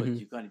rich, but Mhm.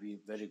 you're gonna be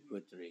very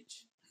good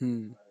rich.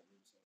 Hmm.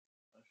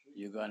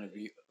 You're gonna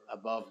be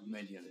above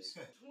millions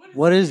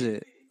What is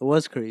it?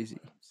 What's crazy?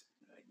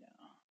 right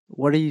now.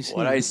 What do you see?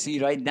 What I see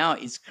right now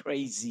is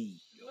crazy.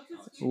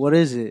 What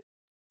is it?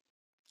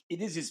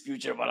 It is his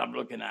future what I'm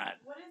looking at.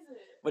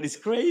 But it's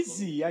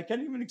crazy. I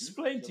can't even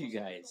explain to you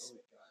guys.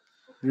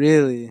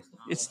 Really?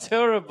 It's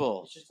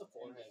terrible.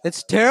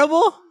 It's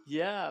terrible?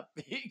 Yeah,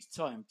 big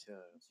time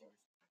terrible.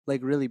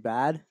 Like really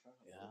bad?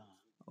 Yeah.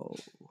 Oh.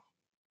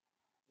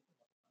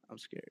 I'm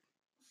scared.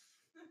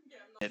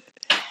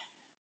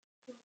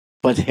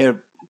 But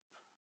her,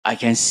 I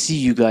can see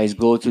you guys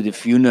go to the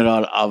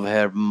funeral of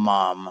her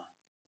mom.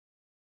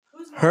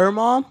 Her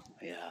mom?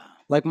 Yeah.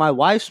 Like my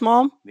wife's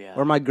mom? Yeah.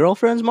 Or my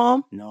girlfriend's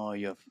mom? No,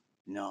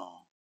 no.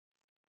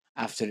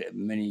 After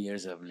many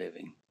years of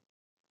living,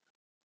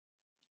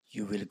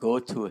 you will go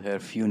to her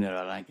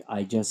funeral. Like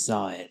I just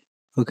saw it.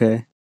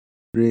 Okay.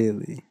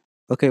 Really?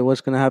 Okay,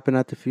 what's gonna happen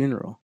at the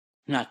funeral?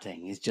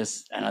 Nothing. It's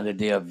just another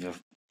day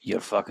of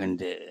your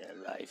fucking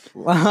life.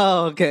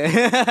 Wow,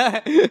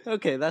 okay.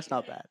 Okay, that's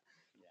not bad.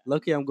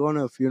 Lucky I'm going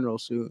to a funeral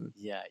soon.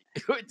 Yeah.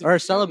 Or a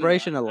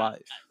celebration of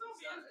life.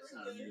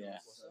 Yeah.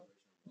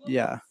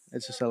 Yeah,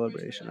 it's a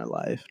celebration of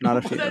life, not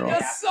a funeral. I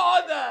just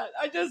saw that.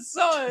 I just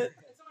saw it.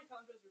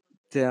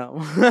 Damn.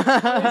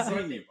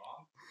 Crazy.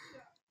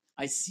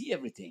 I see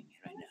everything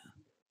right now.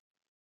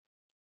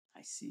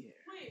 I see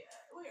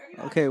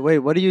her. Okay, wait,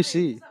 what do you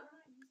see?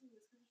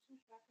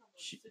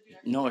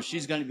 No,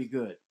 she's gonna be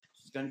good.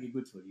 She's gonna be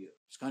good for you.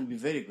 It's gonna be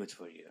very good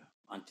for you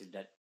until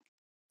that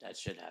that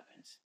shit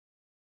happens.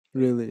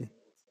 Really?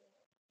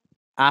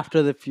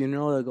 After the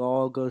funeral, it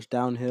all goes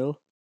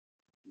downhill?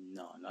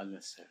 No, not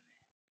necessarily.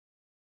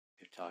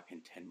 You're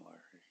talking 10 more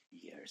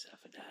years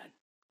after that.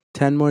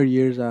 10 more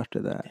years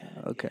after that.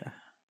 Okay. Yeah.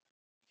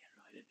 You can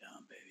write it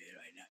down, baby.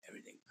 Right now,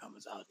 everything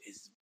comes out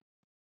is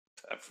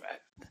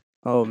perfect.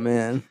 Oh,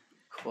 man.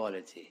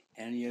 Quality.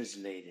 10 years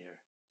later.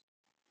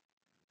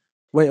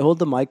 Wait, hold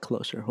the mic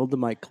closer. Hold the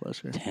mic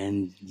closer.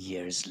 10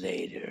 years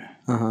later.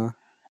 Uh-huh.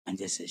 And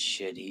this is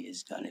shitty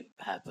is going to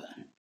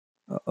happen.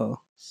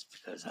 Uh-oh. It's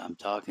because I'm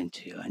talking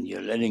to you and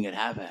you're letting it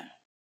happen.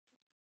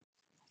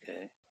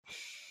 Okay?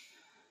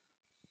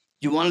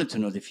 You wanted to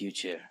know the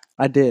future.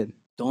 I did.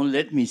 Don't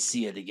let me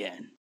see it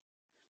again.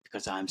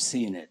 Because I'm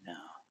seeing it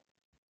now.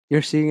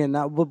 You're seeing it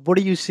now. What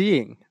are you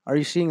seeing? Are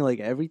you seeing like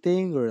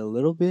everything or a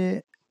little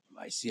bit?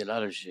 I see a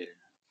lot of shit.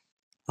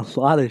 A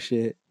lot of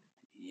shit.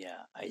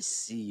 Yeah, I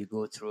see you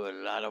go through a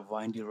lot of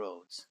windy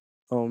roads.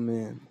 Oh,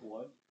 man.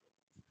 What?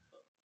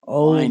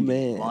 Oh, Windy,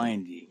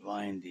 man.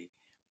 windy.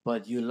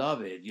 But you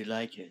love it. You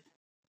like it.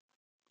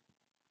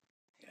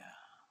 Yeah.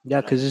 Yeah, But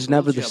I because it's told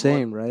never the you about-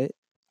 same, right?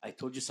 I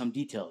told you some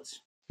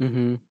details.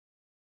 Mm-hmm.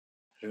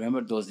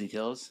 Remember those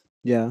details?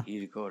 Yeah. He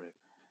recorded.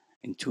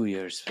 In 2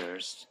 years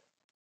first.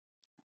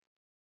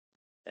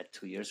 That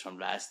 2 years from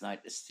last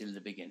night is still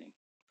the beginning.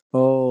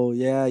 Oh,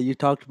 yeah. You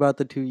talked about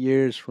the 2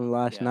 years from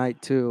last Yeah.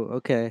 night, too.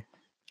 Okay.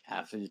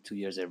 After the 2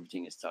 years,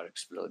 everything is start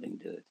exploding,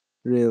 dude.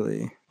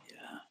 Really?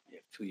 Yeah. You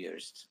have 2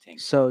 years to think.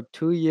 So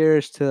 2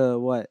 years to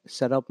what?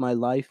 Set up my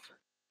life?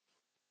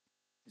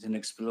 It's an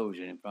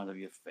explosion in front of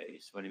your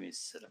face. What do you mean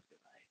set up your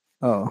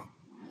life? Oh.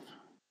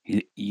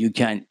 You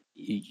can't,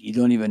 you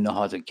don't even know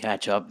how to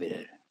catch up with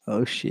it.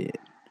 Oh, shit.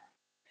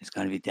 It's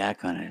going to be that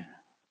kind of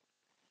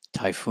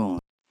typhoon.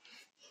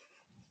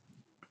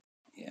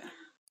 Yeah.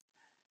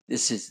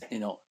 This is,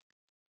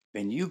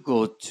 when you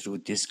go through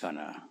this kind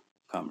of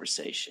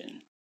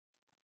conversation,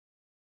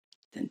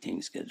 then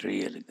things get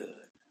really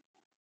good.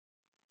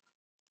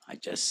 I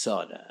just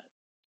saw that.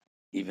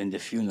 Even the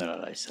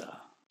funeral I saw.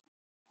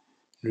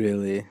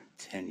 Really?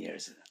 10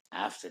 years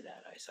after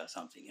that, I saw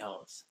something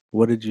else.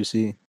 What did you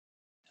see?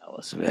 That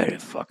was very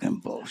fucking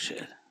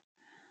bullshit.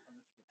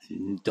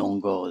 Don't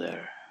go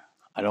there.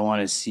 I don't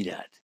want to see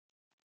that.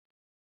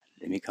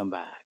 Let me come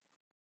back.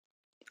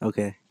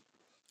 Okay.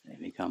 Let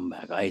me come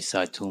back. I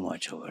saw too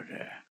much over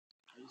there.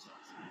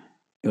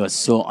 It was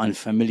so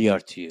unfamiliar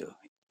to you.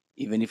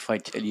 Even if I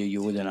tell you,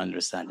 you wouldn't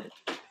understand it.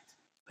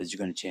 But you're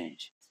going to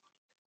change.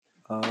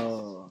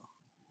 Oh.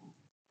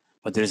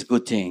 But there's a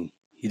good thing.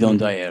 You don't Mhm.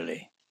 die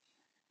early.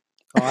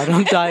 Oh, I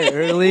don't die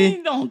early?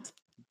 You don't.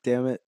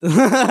 Damn it. No,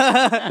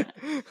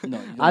 you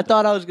don't I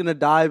thought die. I was going to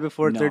die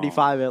before No.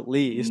 35 at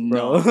least,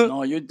 bro.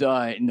 No, you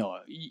die. No,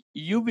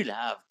 you will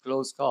have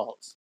close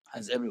calls,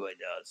 as everybody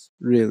does.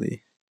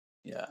 Really?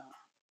 Yeah.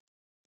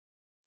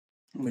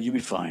 But you'll be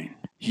fine.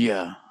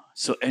 Yeah.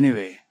 So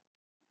anyway,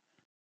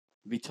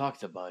 we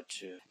talked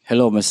about you.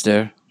 Hello,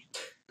 mister.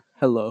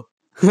 Hello.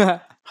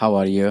 How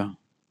are you?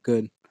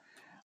 Good.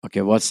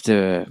 Okay, what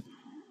do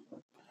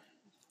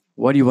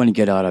you want to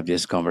get out of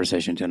this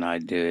conversation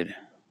tonight, dude?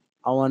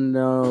 I want to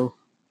know.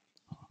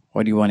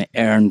 What do you want to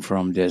earn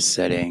from this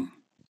setting?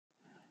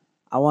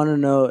 I want to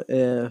know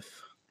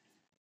if.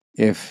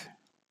 If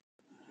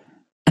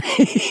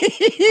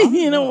I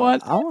you know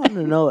what? I want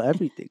to know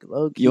everything.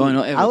 Low key. You wanna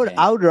know everything?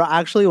 I would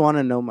actually want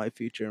to know my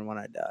future and when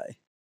I die.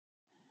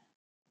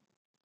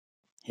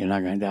 You're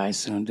not gonna die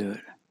soon,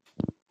 dude.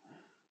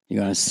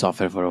 You're gonna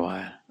suffer for a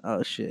while.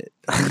 Oh shit.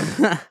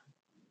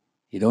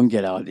 You don't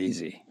get out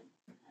easy.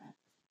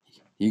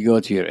 You go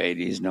to your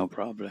 80s, no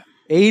problem.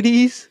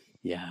 80s?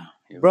 Yeah,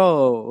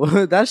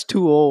 Bro, that's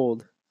too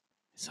old.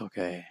 it's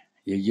okay.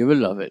 You will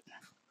love it.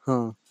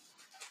 Huh.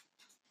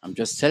 I'm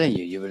just telling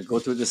you, you will go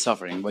through the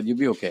suffering, but you'll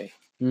be okay.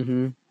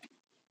 Mm-hmm.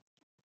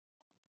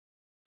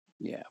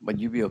 Yeah, but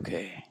you'll be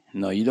okay.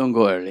 No, you don't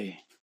go early.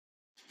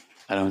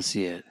 I don't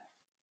see it.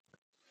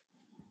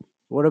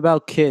 What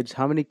about kids?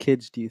 How many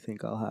kids do you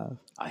think I'll have?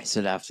 I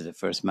said after the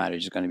first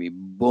marriage, it's gonna be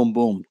boom,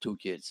 boom, 2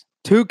 kids.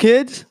 2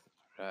 kids?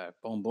 Right,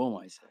 boom, boom,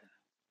 I said.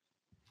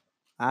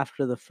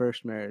 After the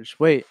first marriage.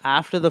 Wait,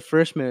 after the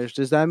first marriage,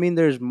 does that mean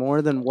there's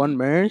more than one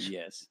marriage?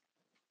 Yes,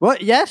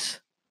 What? Yes?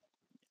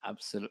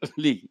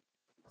 absolutely.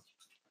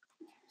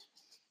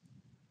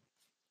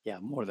 Yeah,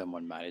 more than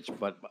one marriage,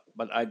 but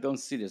I don't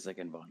see the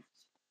second one.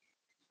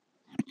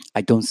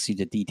 I don't see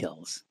the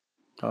details,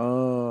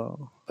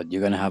 Oh, but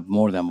you're gonna have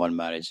more than one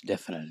marriage,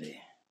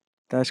 definitely.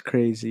 that's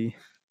crazy.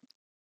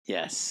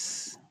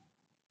 Yes,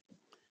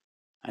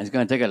 and it's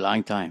gonna take a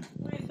long time.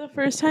 Wait, the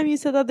first time you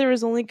said that there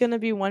was only gonna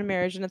be one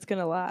marriage and it's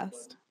gonna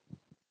last.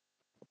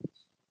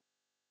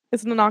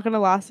 It's not gonna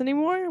last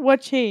anymore?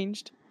 What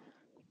changed?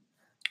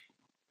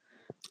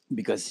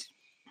 Because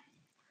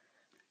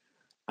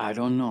I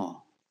don't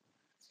know.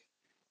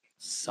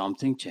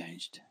 Something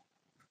changed.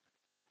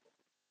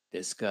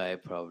 This guy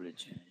probably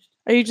changed.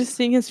 Are you just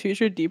seeing his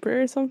future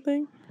deeper or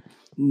something?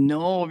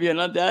 No, we are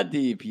not that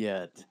deep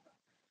yet.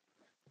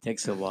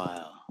 Takes a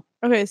while.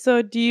 Okay,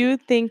 so do you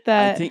think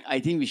that I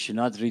think we should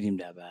not read him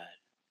that bad.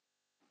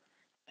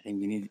 I think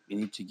we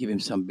need to give him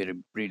some better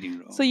breathing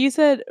room. So you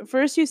said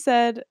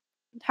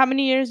how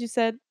many years you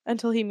said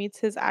until he meets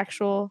his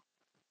actual.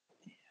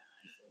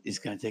 It's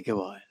gonna take a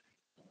while.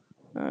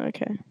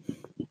 Okay.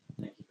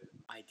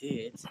 I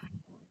did.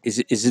 Is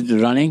it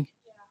running?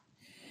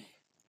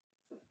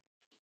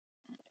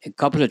 A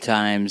couple of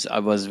times I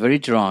was very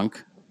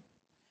drunk,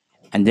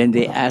 and then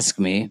they asked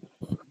me.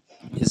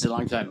 This is a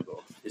long time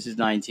ago. This is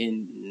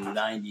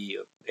 1990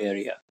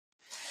 area,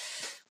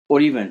 or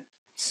even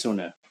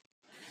sooner.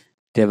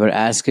 They were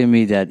asking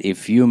me that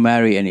if you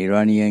marry an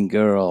Iranian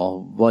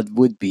girl, what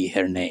would be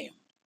her name?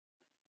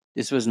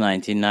 This was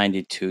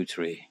 1992,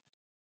 3,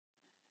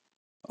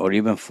 or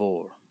even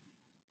 4.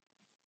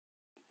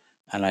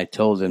 And I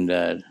told them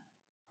that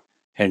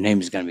her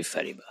name is going to be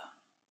Fariba.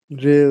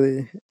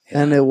 Really?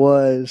 Yeah. And it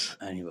was.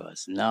 And he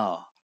was,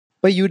 no.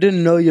 But you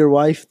didn't know your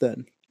wife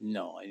then?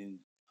 No, I didn't.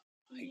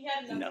 He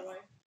had another wife.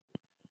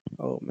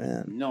 Oh,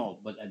 man. No,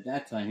 but at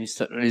that time,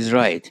 he's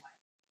right.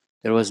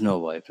 There was no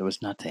wife. There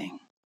was nothing.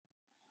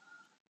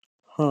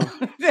 Huh.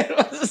 There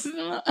was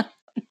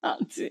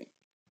nothing.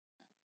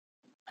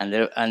 And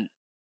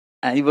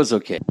it was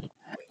okay.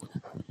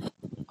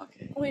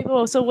 Okay. Wait,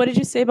 whoa. So what did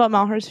you say about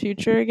Malhar's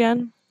future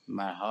again?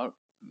 Malhar,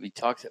 we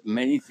talked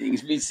many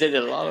things. We said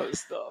a lot of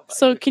stuff.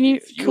 So can you?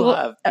 If you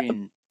have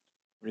been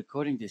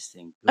recording this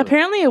thing, good.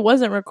 Apparently it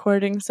wasn't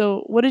recording.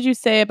 So what did you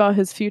say about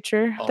his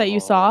future that you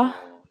saw?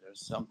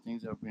 There's some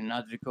things that were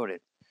not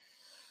recorded.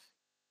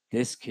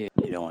 This kid,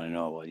 you don't want to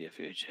know about your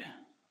future.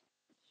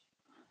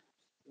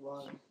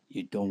 Why?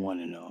 You don't want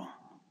to know.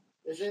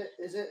 Is it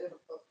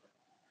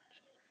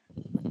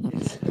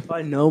if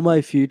I know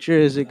my future,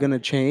 is it gonna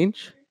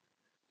change?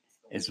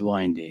 It's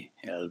windy,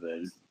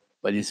 Albert,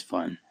 but it's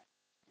fun.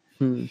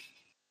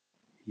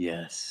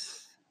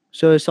 Yes.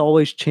 So it's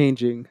always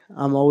changing.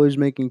 I'm always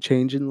making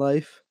change in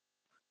life.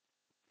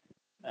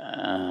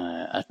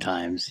 At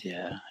times,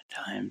 yeah, at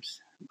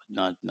times,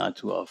 but not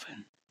too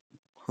often.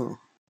 Huh.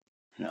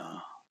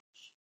 No.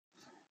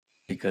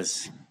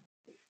 Because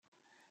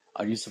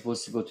are you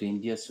supposed to go to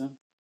India soon?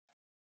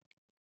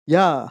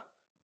 Yeah.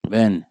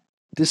 When?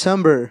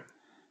 December.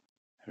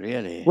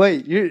 Really?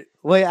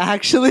 Wait,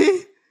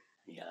 actually?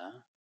 Yeah.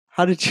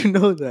 How did you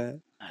know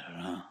that? I don't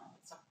know.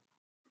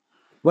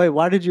 Wait,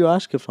 why did you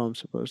ask if I'm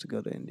supposed to go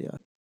to India?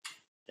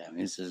 That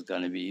means there's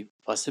gonna be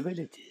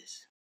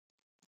possibilities.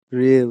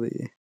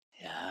 Really?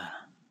 Yeah.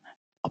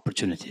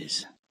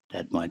 Opportunities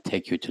that might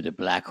take you to the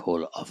black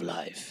hole of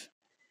life.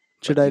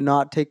 Should I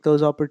not take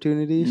those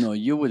opportunities? No,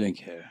 you wouldn't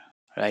care.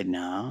 Right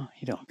now,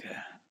 you don't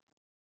care.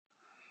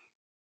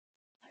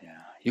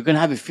 Yeah. You can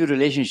have a few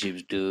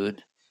relationships,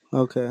 dude.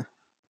 Okay.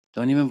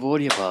 Don't even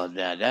worry about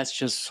that. That's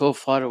just so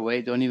far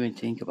away. Don't even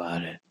think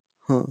about it.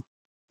 Huh.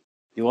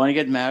 You want to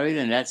get married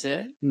and that's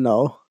it?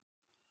 No.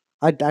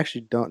 I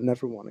actually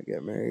never want to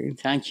get married.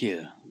 Thank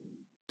you.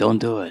 Don't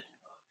do it.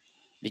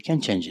 We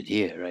can change it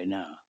here right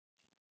now.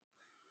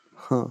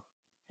 Huh.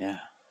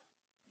 Yeah.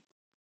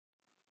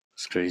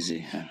 It's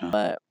crazy. I know.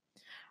 But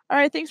all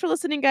right, thanks for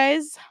listening,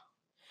 guys.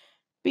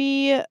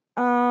 Be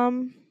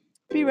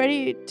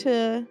ready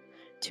to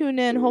tune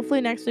in.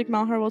 Hopefully next week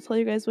Malhar will tell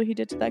you guys what he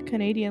did to that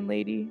Canadian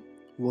lady.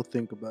 We'll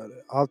think about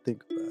it. I'll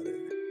think about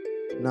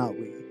it. Not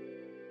we.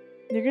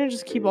 You're gonna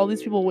just keep all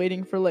these people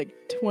waiting for like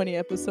 20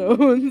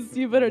 episodes.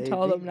 You better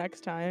tell Maybe. them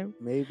next time.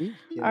 Maybe.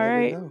 You All never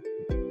right.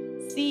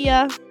 know. See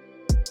ya.